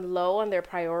has them low on their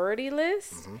priority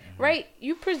list, right?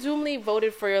 You presumably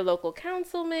voted for your local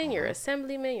councilman, your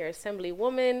assemblyman, your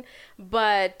assemblywoman,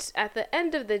 but at the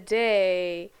end of the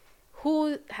day,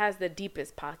 who has the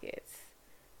deepest pockets?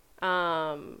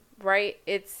 Right?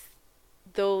 It's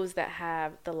those that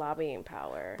have the lobbying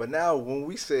power. But now when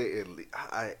we say elite,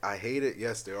 I hate it.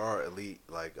 Yes, there are elite,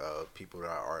 people that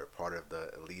are part of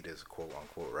the elitist, quote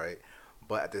unquote, right?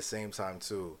 But at the same time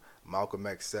too, Malcolm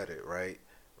X said it, right?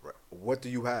 What do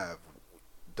you have?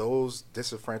 Those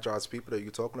disenfranchised people that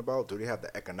you're talking about, do they have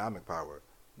the economic power?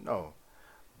 No.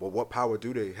 Well, what power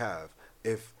do they have?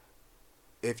 If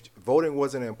voting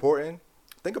wasn't important,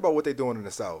 think about what they're doing in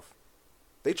the South.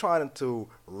 They trying to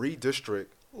redistrict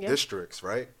districts,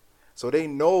 right? So they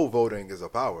know voting is a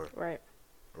power. Right.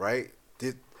 Right?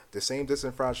 The same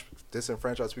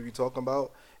disenfranchised people you're talking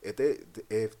about,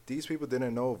 if these people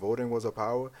didn't know voting was a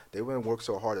power, they wouldn't work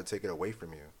so hard to take it away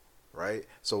from you. Right?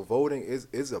 So voting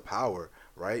is a power,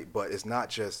 right? But it's not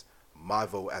just my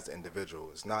vote as an individual.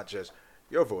 It's not just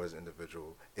your vote as an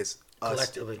individual. It's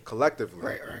us collectively.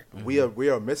 Right. Mm-hmm. We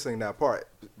are missing that part.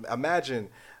 Imagine,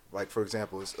 like, for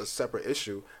example, it's a separate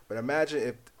issue, but imagine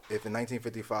if in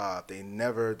 1955 they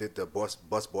never did the bus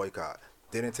boycott,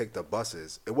 didn't take the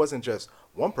buses. It wasn't just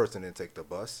one person didn't take the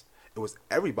bus. It was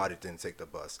everybody didn't take the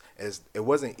bus. It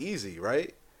wasn't easy,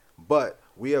 right? But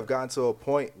we have gotten to a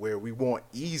point where we want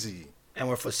easy. And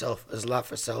we're for self. There's a lot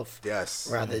for self. Yes.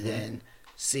 Rather than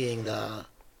seeing the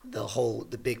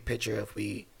big picture if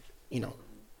we,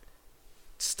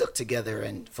 stuck together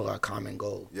and for our common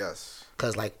goal. Yes.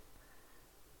 Because, like,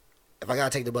 if I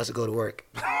got to take the bus to go to work,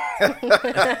 I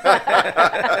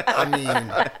mean,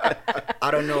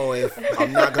 I don't know if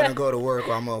I'm not going to go to work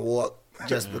or I'm going to walk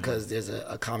just because there's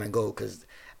a common goal. Because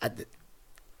I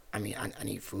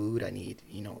need food. I need,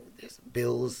 there's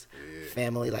bills,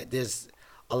 family. Like, there's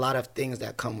a lot of things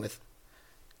that come with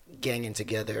ganging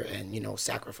together and,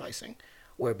 sacrificing.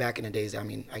 Where back in the days,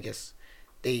 I guess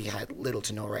they had little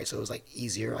to no right. So it was, like,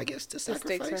 easier, I guess, to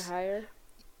sacrifice. The stakes are higher.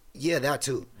 Yeah, that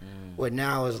too. Where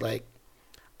now is like,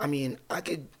 I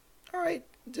could, all right,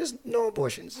 just no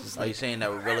abortions. It's Are you saying that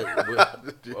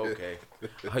okay?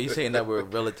 Are you saying that we're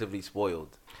relatively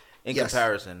spoiled in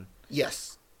comparison?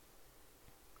 Yes.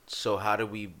 So how do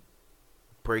we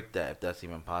break that, if that's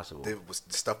even possible? There was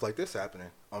stuff like this happening.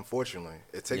 Unfortunately,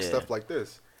 it takes stuff like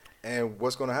this, and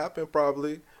what's going to happen?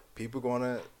 Probably they're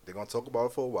gonna talk about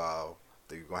it for a while.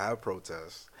 They're gonna have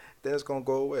protests. Then it's gonna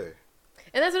go away.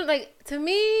 And that's what, like, to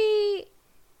me,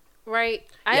 right?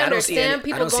 I understand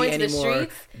people going to the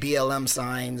streets. BLM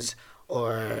signs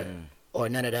or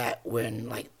none of that. When,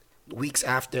 like, weeks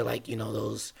after, like,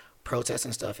 those protests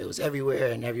and stuff, it was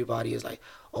everywhere, and everybody is like,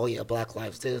 oh yeah, Black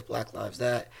Lives this, Black Lives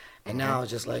that, and now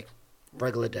it's just like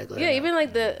regular degular. Yeah, even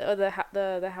like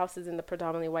the houses in the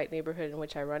predominantly white neighborhood in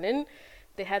which I run in,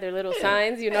 they had their little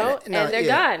signs, and they're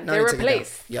gone. They're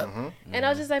replaced. Yep. And I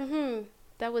was just like,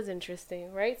 that was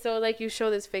interesting, right? So, like, you show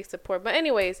this fake support. But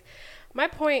anyways, my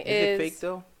point is... Is it fake,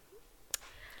 though?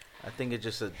 I think it's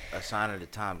just a sign of the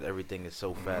times. Everything is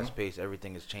so fast-paced.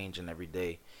 Everything is changing every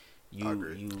day.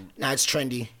 Now it's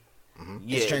trendy.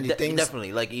 Yeah, it's trendy things.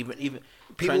 Definitely. Like, even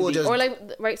people will just... Or,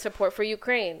 like, support for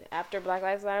Ukraine. After Black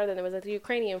Lives Matter, then there was, like, the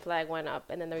Ukrainian flag went up.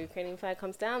 And then the Ukrainian flag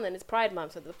comes down. Then it's Pride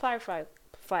Month. So the Pride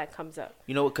flag comes up.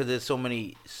 Because there's so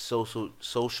many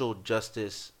social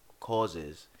justice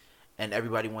causes, and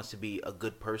everybody wants to be a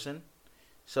good person.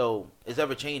 So it's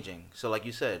ever changing. So like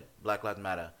you said, Black Lives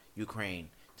Matter, Ukraine,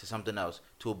 to something else,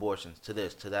 to abortions, to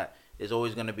this, to that. It's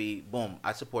always going to be, boom,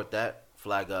 I support that,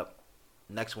 flag up.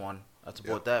 Next one, I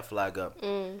support that, flag up.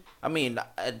 I mean,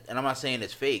 and I'm not saying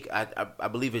it's fake. I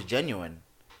believe it's genuine.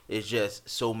 It's just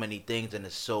so many things, and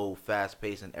it's so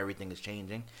fast-paced, and everything is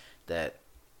changing that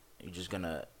you're just going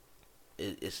to,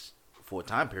 it's for a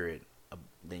time period,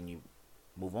 then you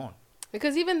move on.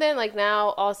 Because even then, like, now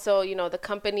also, the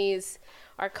companies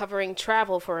are covering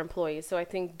travel for employees. So I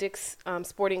think Dick's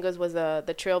Sporting Goods was the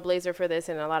trailblazer for this,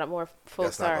 and a lot of more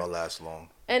folks are. That's not going to last long.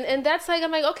 And that's like,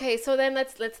 I'm like, okay, so then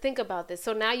let's think about this.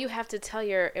 So now you have to tell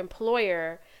your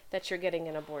employer that you're getting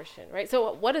an abortion, right?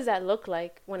 So what does that look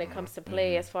like when it comes to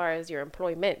play as far as your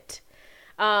employment?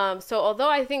 So although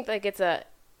I think, like, it's a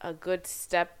good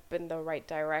step in the right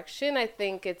direction, I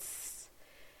think it's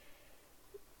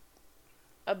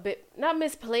a bit not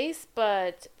misplaced,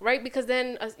 but right, because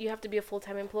then you have to be a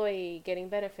full-time employee getting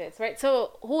benefits, right?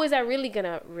 So who is that really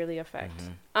gonna affect?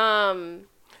 And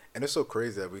it's so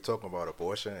crazy that we're talking about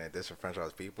abortion and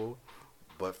disenfranchised people,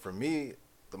 but for me,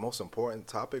 the most important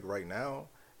topic right now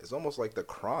is almost like the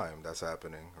crime that's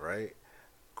happening, right?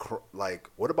 Like,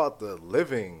 what about the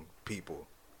living people?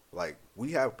 Like,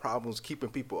 we have problems keeping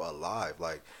people alive.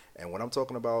 Like, and when I'm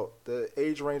talking about the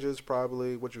age ranges,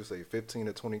 probably, what you say, 15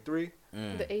 to 23?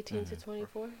 The 18 to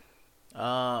 24?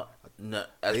 No,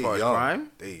 as they far young. as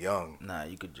crime? They young. Nah,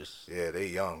 you could just... Yeah, they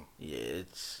young. Yeah,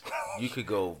 you could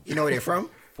go... You know where they're from?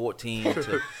 14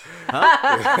 to...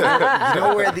 Huh? You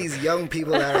know where these young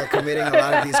people that are committing a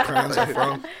lot of these crimes are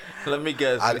from? Let me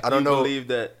guess. I don't know. Believe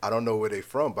that... I don't know where they're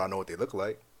from, but I know what they look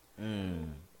like.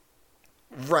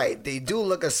 Right, they do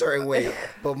look a certain way,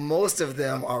 but most of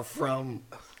them are from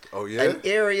Oh yeah. an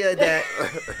area that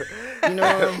you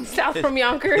know South from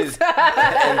Yonkers.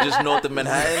 And just north of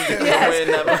Manhattan.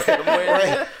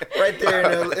 Yes. right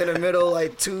there in the middle,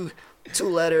 like two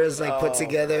letters like put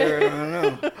together. I don't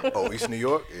know. Oh, East New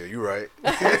York? Yeah, you're right.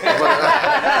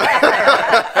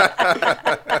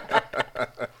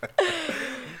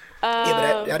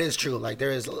 Yeah, but that is true. Like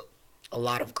there is a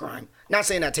lot of crime. Not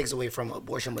saying that takes away from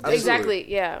abortion, but there's, Exactly.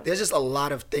 Yeah. there's just a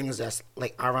lot of things that's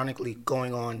like ironically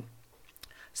going on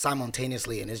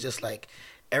simultaneously, and it's just like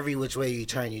every which way you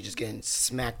turn, you're just getting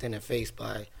smacked in the face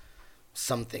by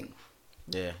something.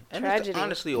 Yeah, and Tragedy. it's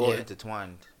honestly all Yeah.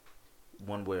 intertwined,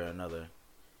 one way or another.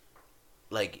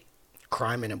 Like,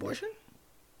 Crime and abortion.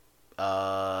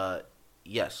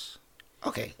 yes,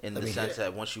 Okay, in let the me hear sense it.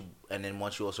 that once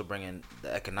you also bring in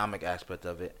the economic aspect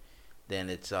of it, then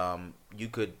it's you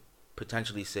could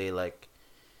potentially say like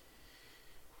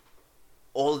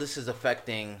all this is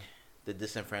affecting the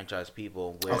disenfranchised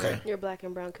people. Where, Okay. Your black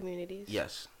and brown communities.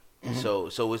 Yes. Mm-hmm.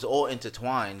 So it's all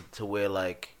intertwined to where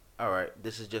like, all right,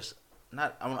 this is just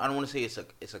not. I don't want to say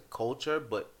it's a culture,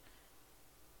 but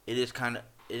it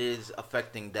is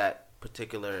affecting that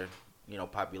particular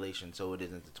population. So it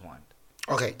is intertwined.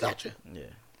 Okay, gotcha. Yeah.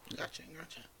 Gotcha.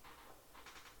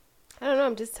 I don't know.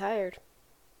 I'm just tired.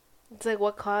 It's like,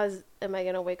 what cause am I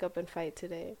gonna wake up and fight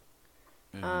today?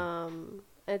 Mm-hmm.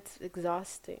 It's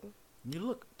exhausting. You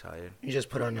look tired. You just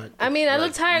put on a. I mean, I look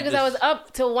Like, tired you because I was just-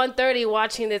 up till 1:30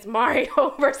 watching this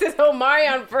Mario versus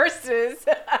Omarion versus,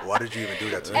 Why did you even do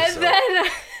that to and yourself?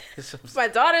 then my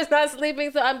daughter's not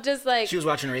sleeping, so I'm just like, She was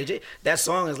watching Ray J. That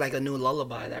song is like a new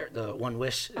lullaby. That the One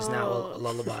Wish is now a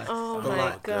lullaby. Oh the,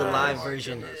 my the God. live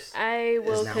version is. I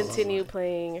will now continue lullaby.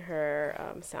 playing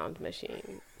her sound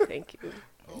machine. Thank you.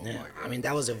 Yeah, I mean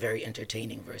that was a very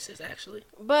entertaining versus actually.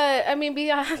 But I mean,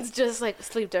 beyond just like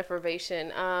sleep deprivation,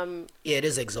 Yeah, it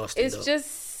is exhausting. it's though.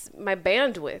 just my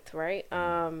bandwidth, right?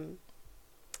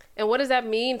 And what does that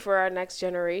mean for our next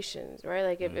generations, right?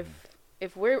 Like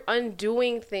if we're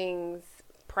undoing things,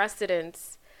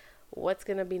 precedents, what's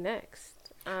gonna be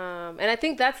next? And I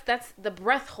think that's the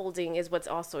breath holding is what's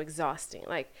also exhausting.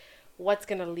 Like, what's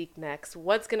gonna leak next?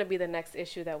 What's gonna be the next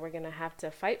issue that we're gonna have to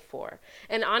fight for?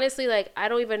 And honestly, like, I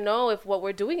don't even know if what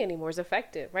we're doing anymore is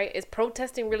effective, right? Is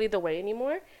protesting really the way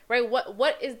anymore, right?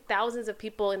 What is thousands of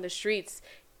people in the streets,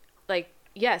 like,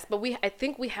 yes, but I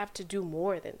think we have to do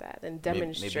more than that and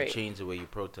demonstrate. Maybe change the way you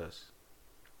protest.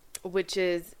 Which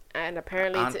is, and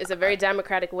apparently it's a very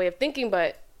democratic way of thinking,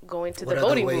 but going to What the other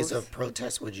voting ways booths. of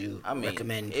protest would you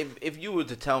recommend? If you were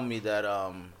to tell me that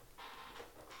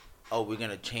we're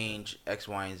gonna change X,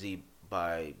 Y, and Z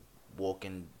by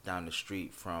walking down the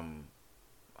street from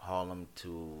Harlem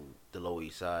to the Lower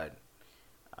East Side,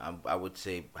 I would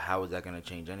say, how is that gonna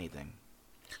change anything?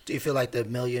 Do you feel like the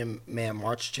Million Man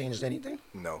March changed anything?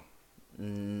 No.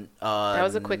 That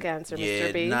was a quick answer, yeah,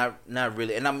 Mr. B. not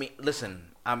really. And I mean, listen,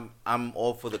 I'm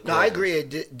all for the causes. No, I agree.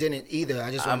 It didn't either.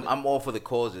 I just I'm all for the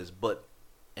causes, but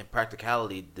in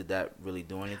practicality, did that really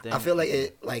do anything? I feel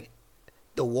like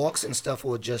the walks and stuff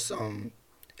will just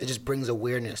it just brings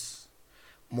awareness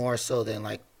more so than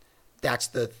like that's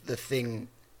the thing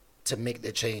to make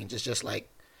the change. It's just like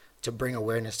to bring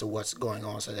awareness to what's going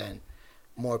on, so then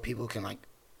more people can, like,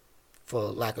 for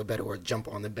lack of a better word, jump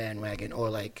on the bandwagon or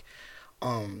like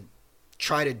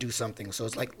try to do something. So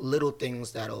it's like little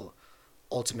things that'll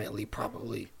ultimately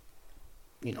probably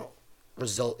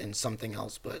result in something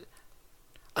else. But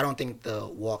I don't think the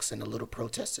walks and the little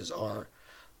protesters are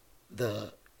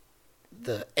the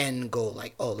end goal.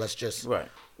 Like, oh, let's just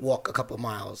walk a couple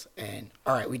miles and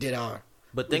all right, we did our.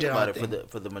 But think about it,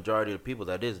 for the majority of the people,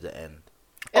 that is the end.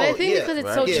 And I Oh, think yeah, because it's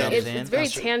right? so Yeah. it's very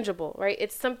That's true. tangible, right?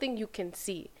 It's something you can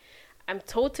see. I'm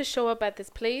told to show up at this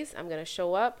place. I'm gonna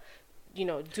show up,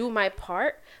 do my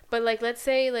part. But like, let's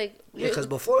say like Because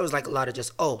before it was like a lot of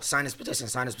just, sign this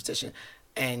petition,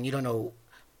 and you don't know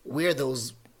where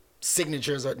those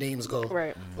signatures or names go.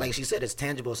 Right. Like she said, it's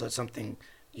tangible, so it's something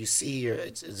you see or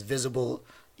it's visible.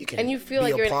 You can and you feel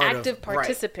be like a you're an part of- active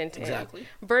participant in. Exactly.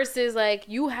 Versus like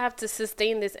you have to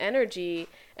sustain this energy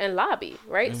and lobby,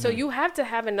 right? So you have to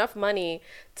have enough money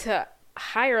to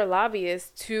hire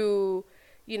lobbyists to,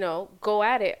 go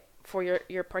at it for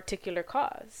your particular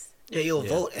cause. Yeah, you'll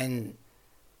vote, and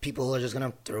people are just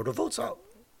gonna throw the votes out.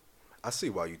 I see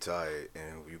why you tired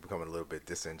and you becoming a little bit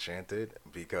disenchanted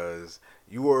because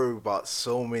you worry about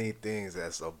so many things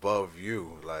that's above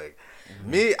you. Like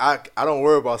me, I don't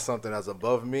worry about something that's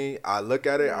above me. I look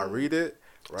at it, I read it,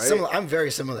 right? Similar, I'm very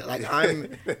similar. Like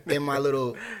I'm in my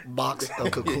little box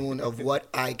of cocoon of what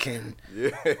I can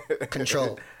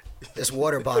control. this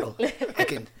water bottle. I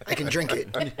can drink it.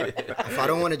 If I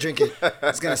don't want to drink it,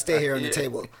 it's gonna stay here on the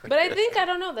table. But I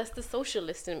don't know. That's the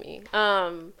socialist in me.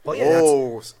 Well, yeah,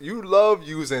 Oh, you love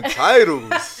using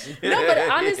titles. No, but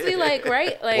honestly, like,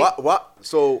 right? Like, What?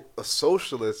 So a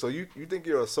socialist. So you think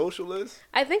you're a socialist?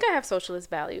 I think I have socialist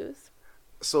values.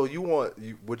 So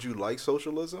would you like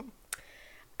socialism?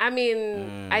 I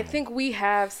mean, I think we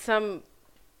have some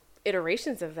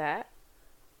iterations of that.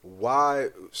 Why?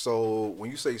 So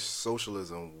when you say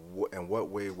socialism, in what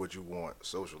way would you want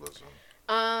socialism?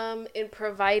 In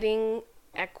providing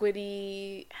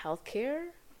equity healthcare,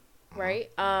 right?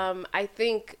 I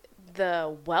think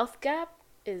the wealth gap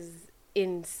is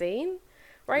insane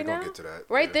right We're now. gonna get to that,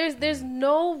 right? yeah. There's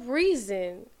no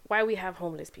reason why we have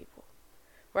homeless people,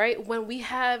 right? When we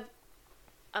have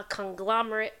a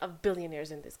conglomerate of billionaires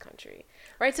in this country,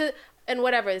 right? So, and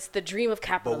whatever, it's the dream of But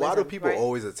capitalism. why do people right?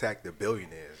 always attack the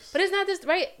billionaires? But it's not just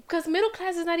right, because middle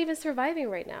class is not even surviving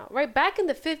right now, right? Back in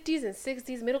the 50s and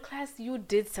 60s, middle class, you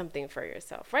did something for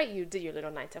yourself, right? You did your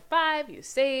little 9 to 5, you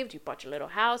saved, you bought your little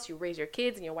house, you raised your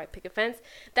kids in your white picket fence.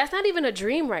 That's not even a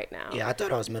dream right now. Yeah, I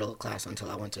thought I was middle class until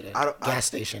I went to the gas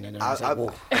station and then I was like,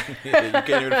 whoa, You can't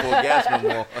even afford gas no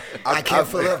more. I can't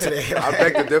fill up today. I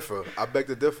beg to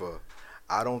differ.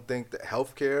 I don't think that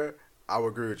healthcare. I would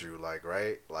agree with you. Like,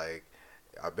 right? Like,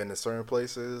 I've been to certain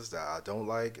places that I don't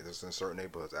like, and it's in certain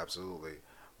neighborhoods, absolutely.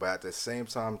 But at the same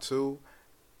time, too,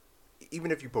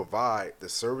 even if you provide the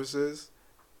services,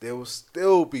 there will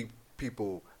still be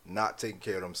people not taking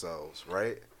care of themselves,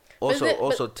 right?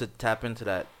 Also, to tap into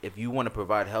that, if you want to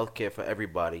provide health care for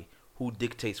everybody, who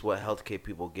dictates what health care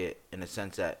people get? In the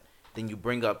sense that then you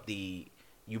bring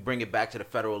it back to the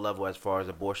federal level as far as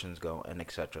abortions go and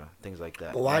etc. Things like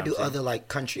that. But why You know do what I'm other saying? like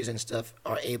countries and stuff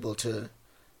are able to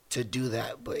do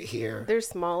that, but here They're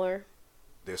smaller.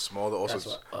 They're smaller. That's Also,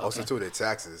 what- also okay. too, their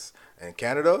taxes. And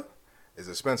Canada is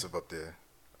expensive up there.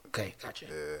 okay, gotcha.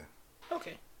 Yeah.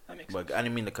 Okay, that makes sense. But I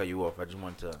didn't mean to cut you off. I just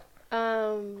wanted to.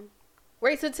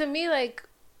 Right. So to me, like,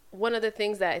 one of the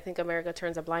things that I think America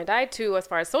turns a blind eye to as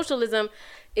far as socialism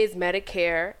is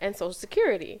Medicare and Social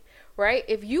Security, right?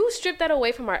 If you strip that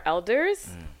away from our elders,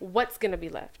 what's going to be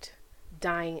left?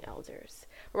 Dying elders,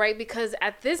 right? Because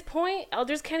at this point,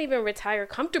 elders can't even retire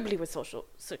comfortably with Social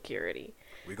Security.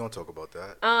 We're going to talk about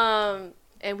that.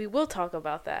 And we will talk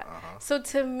about that. So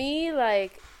to me,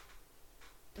 like,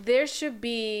 there should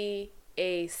be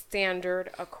a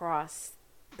standard across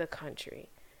the country,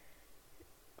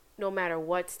 no matter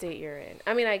what state you're in.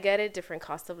 I mean, I get it, different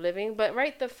cost of living, but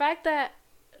right, the fact that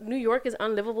New York is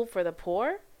unlivable for the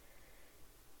poor,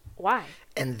 why?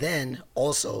 And then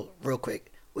also, real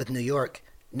quick, with New York,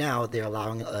 now they're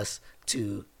allowing us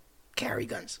to carry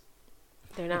guns.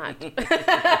 They're not.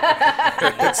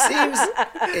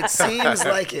 It seems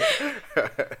like it,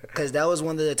 because that was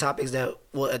one of the topics that,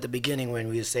 well, at the beginning when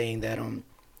we were saying that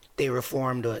they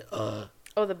reformed Oh,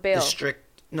 the bail. the strict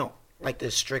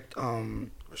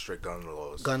Restrict gun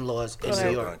laws. gun laws in Okay.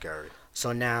 New Gun York. carry.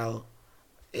 So now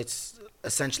it's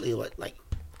essentially like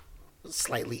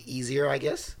slightly easier, I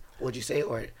guess. Would you say?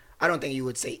 Or I don't think you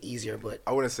would say easier, but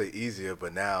I wouldn't say easier,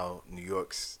 but now New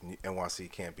York's NYC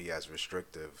can't be as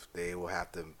restrictive. They will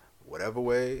have to, whatever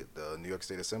way, the New York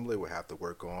State Assembly will have to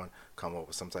work on, come up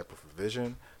with some type of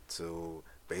provision to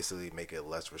basically make it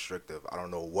less restrictive. I don't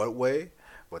know what way,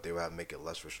 but they will have to make it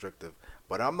less restrictive.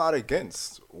 But I'm not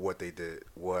against what they did,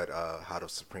 how the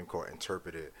Supreme Court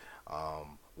interpreted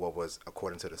what was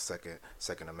according to the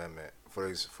Second Amendment. For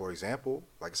example,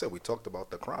 like I said, we talked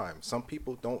about the crime. Some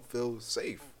people don't feel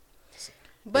safe.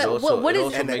 But It also, what it is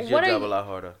also makes what your are job a you, lot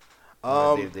harder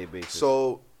on a day-to-day basis.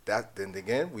 So that then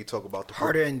again, we talk about the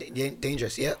harder and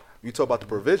dangerous. Yep. You talk about the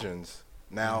provisions.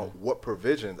 Now, what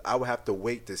provisions? I would have to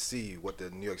wait to see what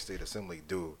the New York State Assembly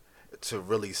do to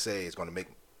really say it's going to make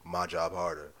my job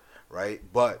harder, right?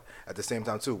 But at the same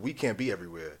time, too, we can't be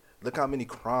everywhere. Look how many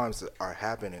crimes that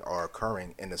are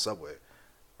occurring in the subway,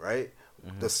 right?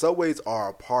 The subways are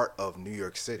a part of New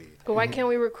York City. but why can't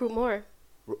we recruit more?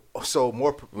 So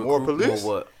more Recruit police.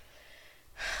 More what?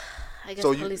 I guess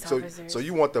So police you officers. so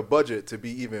you want the budget to be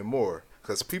even more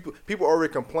because people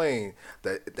already complain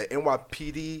that the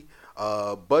NYPD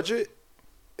budget,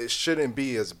 it shouldn't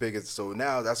be as big as, so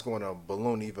now that's going to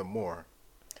balloon even more.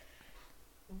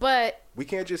 But We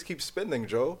can't just keep spending,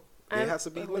 Joe. There has to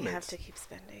be we limits. have to keep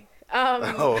spending.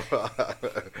 Oh.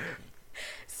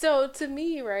 So to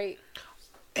me, right,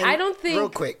 And I don't think real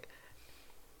quick,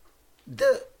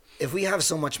 if we have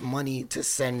so much money to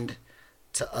send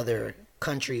to other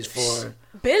countries for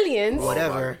billions.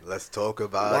 whatever, Let's talk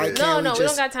about why it. can't No, we we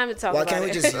just, don't got time to talk why about can't we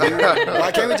it. just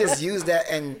why can't we just use that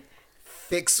and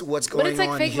fix what's going But on it's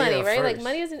like fake here money, right? Like first?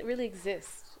 money doesn't really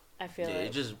exist. I feel Yeah,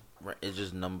 like it's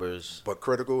just numbers. But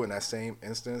critical in that same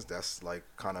instance, that's like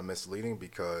kind of misleading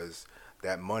because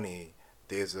that money,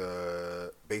 there's a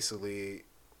basically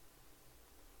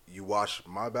you wash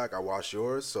my back, I wash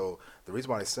yours. So the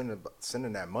reason why they're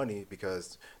sending that money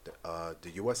because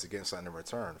the U.S. is getting something in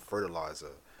return,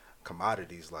 fertilizer,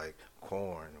 commodities like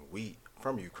corn, wheat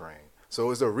from Ukraine.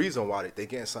 So it's a reason why they're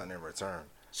getting something in return.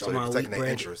 So they're protecting their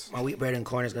interests. My wheat bread and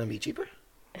corn is going to be cheaper?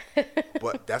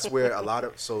 But that's where a lot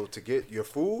of, so to get your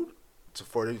food,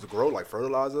 for it to grow like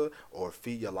fertilizer or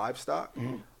feed your livestock,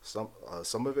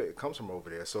 some of it comes from over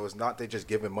there. So it's not they just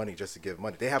giving money just to give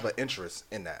money. They have an interest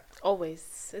in that.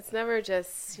 always. It's never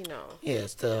just, you know. Yeah,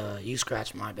 it's the you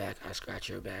scratch my back, I scratch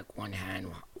your back. One hand,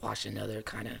 wash another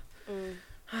kind of.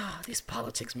 These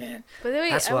politics, man. But wait,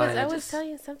 That's I was telling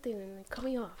you something and it cut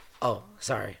me off. Oh,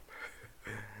 sorry.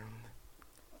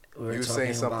 You were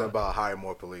saying something about hiring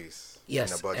more police.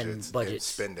 Yes, and the budgets, and budgets.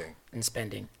 spending. And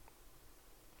spending.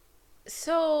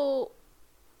 So,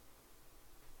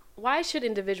 why should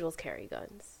individuals carry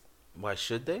guns? Why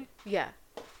should they? Yeah.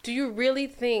 Do you really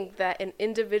think that an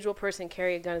individual person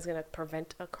carrying a gun is going to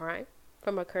prevent a crime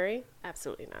from occurring?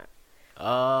 Absolutely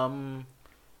not.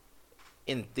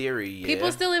 In theory, yeah.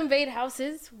 People still invade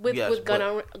houses with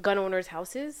gun owners'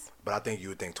 houses. But I think you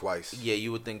would think twice. Yeah,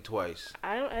 you would think twice.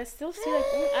 I still see like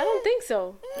I don't think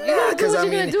so. Yeah, because what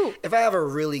you gonna do? if I have a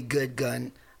really good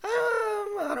gun,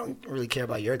 I don't really care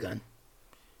about your gun.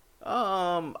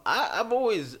 I've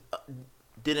always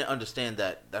didn't understand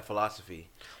that philosophy.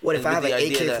 What if I have an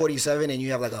AK-47 AK-47 and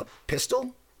you have like a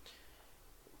pistol?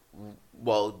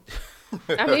 Well,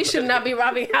 I mean, you should not be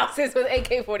robbing houses with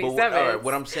AK-47. all right,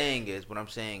 what I'm saying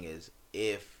is,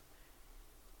 if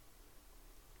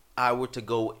I were to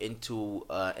go into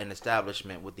an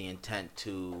establishment with the intent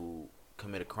to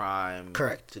commit a crime,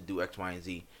 correct, to do X, Y, and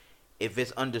Z, if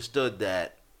it's understood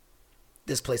that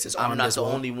this place is I'm not the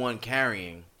only one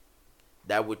carrying,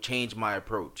 that would change my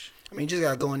approach. I mean, you just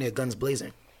gotta go in there guns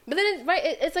blazing. But then,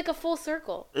 it's like a full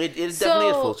circle. It definitely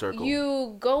is full circle.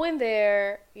 You go in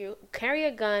there, you carry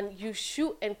a gun, you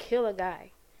shoot and kill a guy,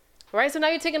 right? So now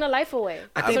you're taking a life away.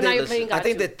 I think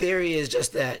the the theory is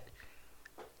just that,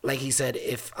 like he said,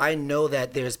 if I know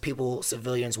that there's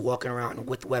civilians walking around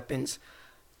with weapons,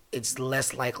 it's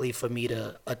less likely for me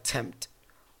to attempt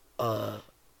a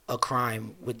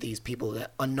crime with these people,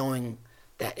 that unknowing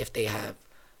that if they have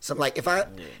some, like if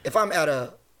I'm at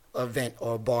a event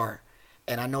or a bar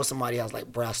and I know somebody has like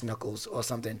brass knuckles or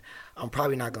something, I'm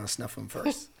probably not gonna snuff them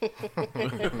first. You know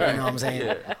what I'm saying?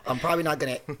 Yeah. I'm probably not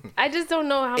gonna. I just don't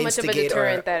know how much of a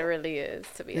deterrent that really is,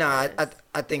 to be honest. No,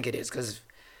 I think it is, because,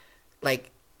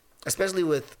 like, especially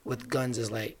with guns,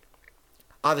 is like,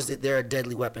 obviously they're a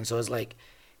deadly weapon. So it's like,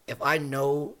 if I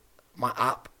know my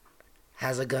op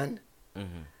has a gun,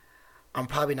 I'm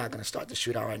probably not gonna start the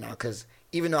shootout right now, because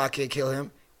even though I could kill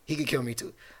him, he could kill me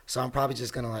too. So I'm probably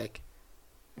just gonna like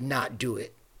not do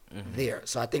it there.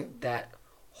 So I think that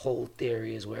whole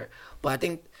theory is where, but I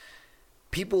think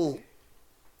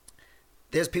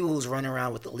there's people who's running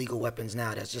around with illegal weapons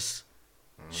now that's just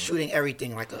shooting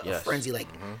everything like a frenzy. Like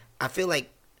I feel like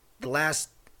the last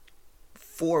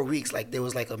 4 weeks, like there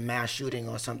was like a mass shooting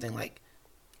or something, like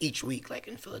each week. Like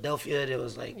in Philadelphia, there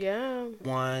was like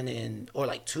one or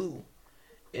like two.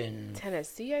 In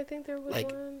Tennessee, I think there was like,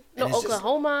 one. No,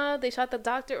 Oklahoma, they shot the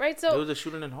doctor, right? So there was a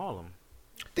shooting in Harlem.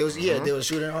 There was a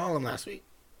shooting in Harlem last week.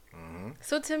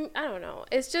 So I don't know.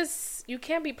 It's just, you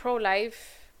can't be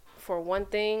pro-life for one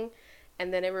thing,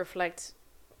 and then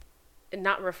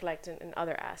not reflect in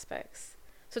other aspects.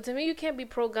 So to me, you can't be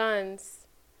pro-guns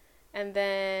and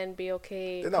then be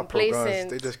okay, they're not complacent.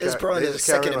 Pro-guns. They It's probably the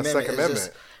Second Amendment. It's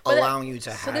just allowing you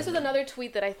to have. So this is another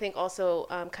tweet that I think also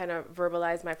kind of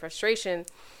verbalized my frustration.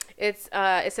 It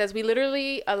says, we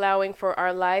literally allowing for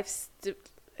our lives to,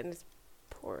 and it's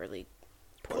poorly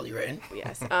written.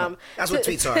 Yes. That's what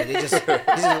tweets are.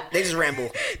 They just ramble.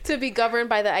 To be governed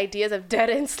by the ideas of dead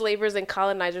enslavers and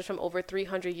colonizers from over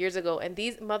 300 years ago. And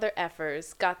these mother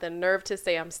effers got the nerve to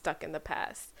say I'm stuck in the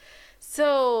past.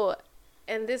 So,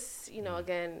 and this,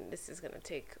 again, this is going to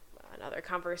take another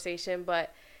conversation,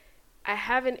 but I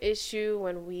have an issue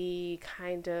when we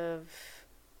kind of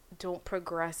don't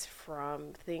progress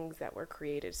from things that were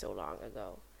created so long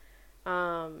ago.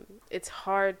 It's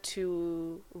hard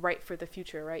to write for the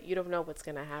future, right? You don't know what's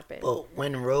going to happen. Well,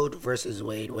 when Roe versus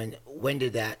Wade, when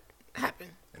did that happen?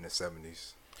 In the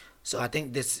 70s. So I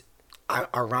think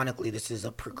ironically, this is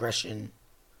a progression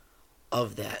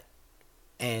of that.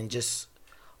 And just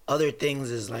other things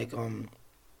is like,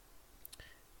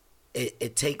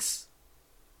 it takes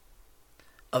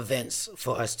events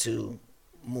for us to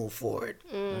move forward.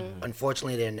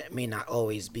 Unfortunately, there may not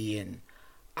always be in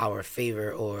our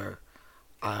favor or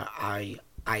our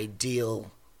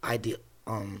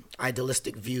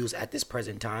idealistic views at this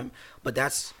present time. But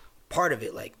that's part of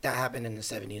it. Like that happened in the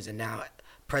 70s, and now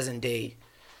present day,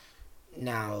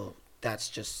 now that's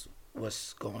just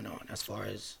what's going on as far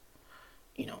as,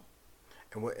 you know.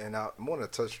 And I want to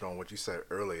touch on what you said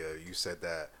earlier. You said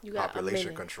that You got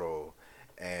population control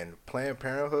and Planned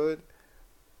Parenthood,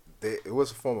 it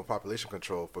was a form of population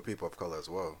control for people of color as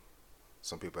well.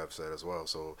 Some people have said as well.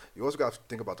 So you also got to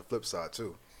think about the flip side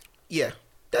too. Yeah,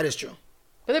 that is true.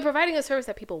 But they're providing a service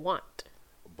that people want.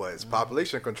 But it's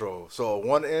population control. So on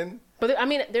one end, But I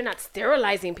mean, they're not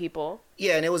sterilizing people.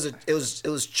 Yeah, and it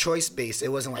was choice based. It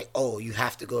wasn't like, oh, you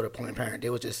have to go to Planned Parenthood.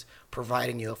 They were just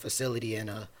providing you a facility and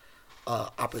a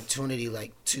opportunity,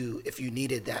 like, to, if you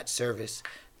needed that service.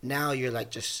 Now you're like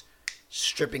just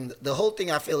stripping the whole thing.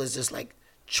 I feel is just like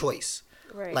choice.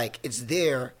 Right. Like it's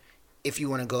there if you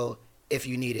want to go, if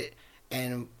you need it,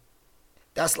 and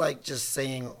that's like just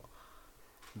saying.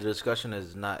 The discussion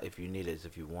is not if you need it, it's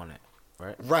if you want it,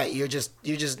 right? Right. You're just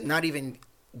not even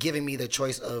giving me the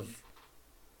choice of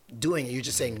doing it. You're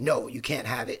just saying no, you can't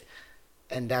have it,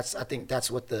 and I think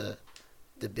that's what the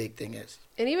big thing is.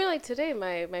 And even like today,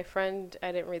 my friend,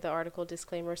 I didn't read the article,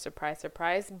 disclaimer, surprise,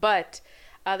 surprise, but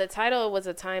the title was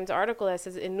a Times article that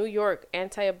says, in New York,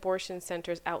 anti-abortion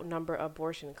centers outnumber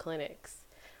abortion clinics.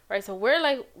 Right? So we're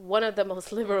like one of the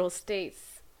most liberal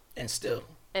states. And still.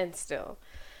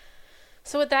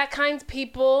 So with that, kind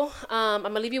people, I'm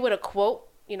going to leave you with a quote.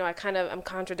 You know, I'm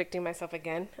contradicting myself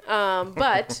again.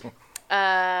 But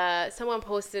someone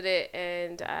posted it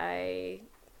and I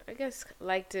guess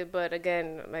liked it. But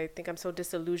again, I think I'm so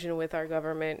disillusioned with our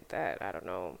government that I don't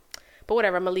know. But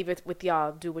whatever, I'm going to leave it with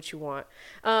y'all. Do what you want.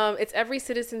 It's every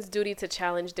citizen's duty to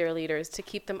challenge their leaders, to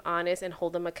keep them honest and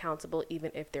hold them accountable,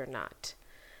 even if they're not.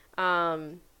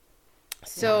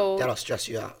 So that'll stress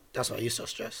you out. That's why you're so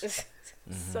stressed.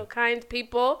 So kind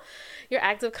people, your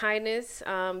act of kindness,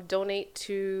 donate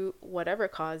to whatever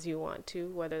cause you want to,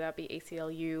 whether that be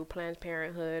ACLU, Planned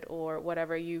Parenthood, or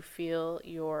whatever you feel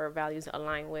your values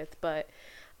align with. But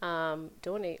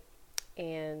donate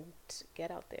and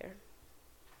get out there.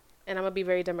 And I'm going to be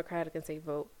very democratic and say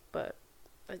vote. But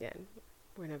again,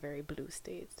 we're in a very blue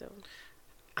state. So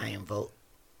I am vote.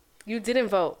 You didn't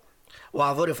vote.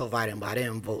 Well, I voted for Biden, but I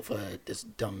didn't vote for this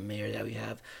dumb mayor that we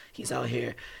have. He's out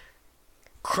here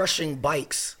crushing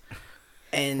bikes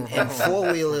and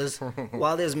four-wheelers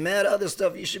while there's mad other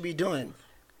stuff you should be doing.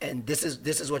 And this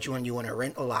is what you want. You want to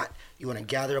rent a lot. You want to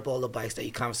gather up all the bikes that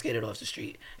you confiscated off the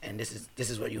street. And this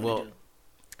is what you want to do.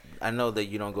 I know that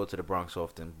you don't go to the Bronx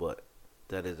often, but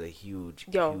that is a huge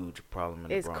problem in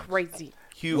the Bronx. It's crazy.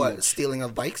 Huge. What, stealing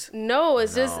of bikes? No,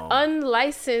 it's just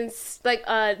unlicensed, like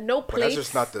no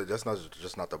plates. But that's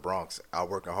just not the Bronx. I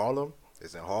work in Harlem.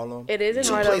 It's in Harlem. It is in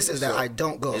Two Harlem. places that I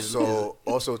don't go. So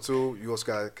also too, you also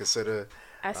gotta consider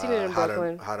I seen it in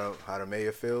Brooklyn. how the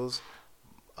mayor feels.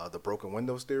 The broken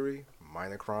windows theory.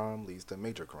 Minor crime leads to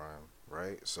major crime,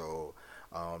 right? So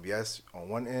yes, on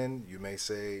one end you may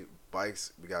say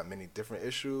bikes, we got many different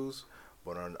issues.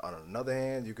 But on another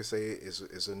hand, you could say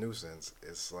it's a nuisance.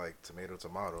 It's like tomato.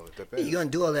 It depends. You're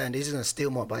going to do all that and they're just going to steal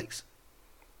more bikes.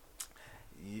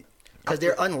 Because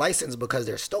they're unlicensed because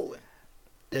they're stolen.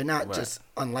 They're not just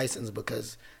unlicensed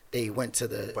because they went to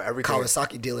the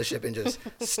Kawasaki dealership and just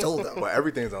stole them. But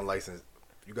everything's unlicensed.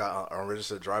 You got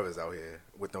unregistered drivers out here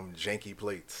with them janky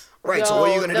plates. Right, Yo, so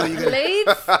what are you going to do? The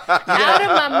plates? Out of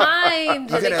my mind.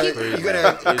 You're going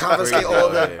to confiscate all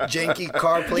the janky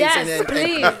car plates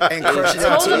and crush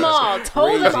them Tow them all.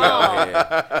 Tow them all.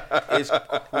 It's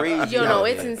crazy. Yo, no,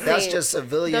 it's insane. That's just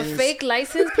civilians. The fake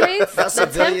license plates? That's the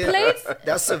temp plates?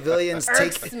 That's civilians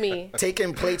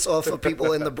taking plates off of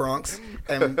people in the Bronx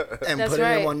and putting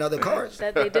them on other cars.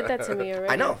 They did that to me already.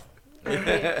 I know.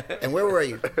 And where were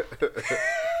you?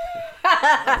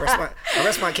 I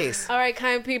rest my case. All right,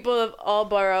 kind people of all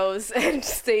boroughs and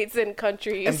states and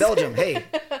countries. And Belgium, hey.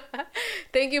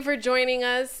 Thank you for joining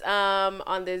us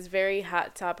on this very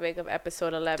hot topic of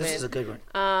episode 11. This is a good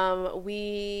one.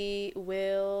 We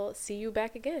will see you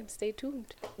back again. Stay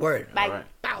tuned. Word. Bye.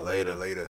 Right. Later.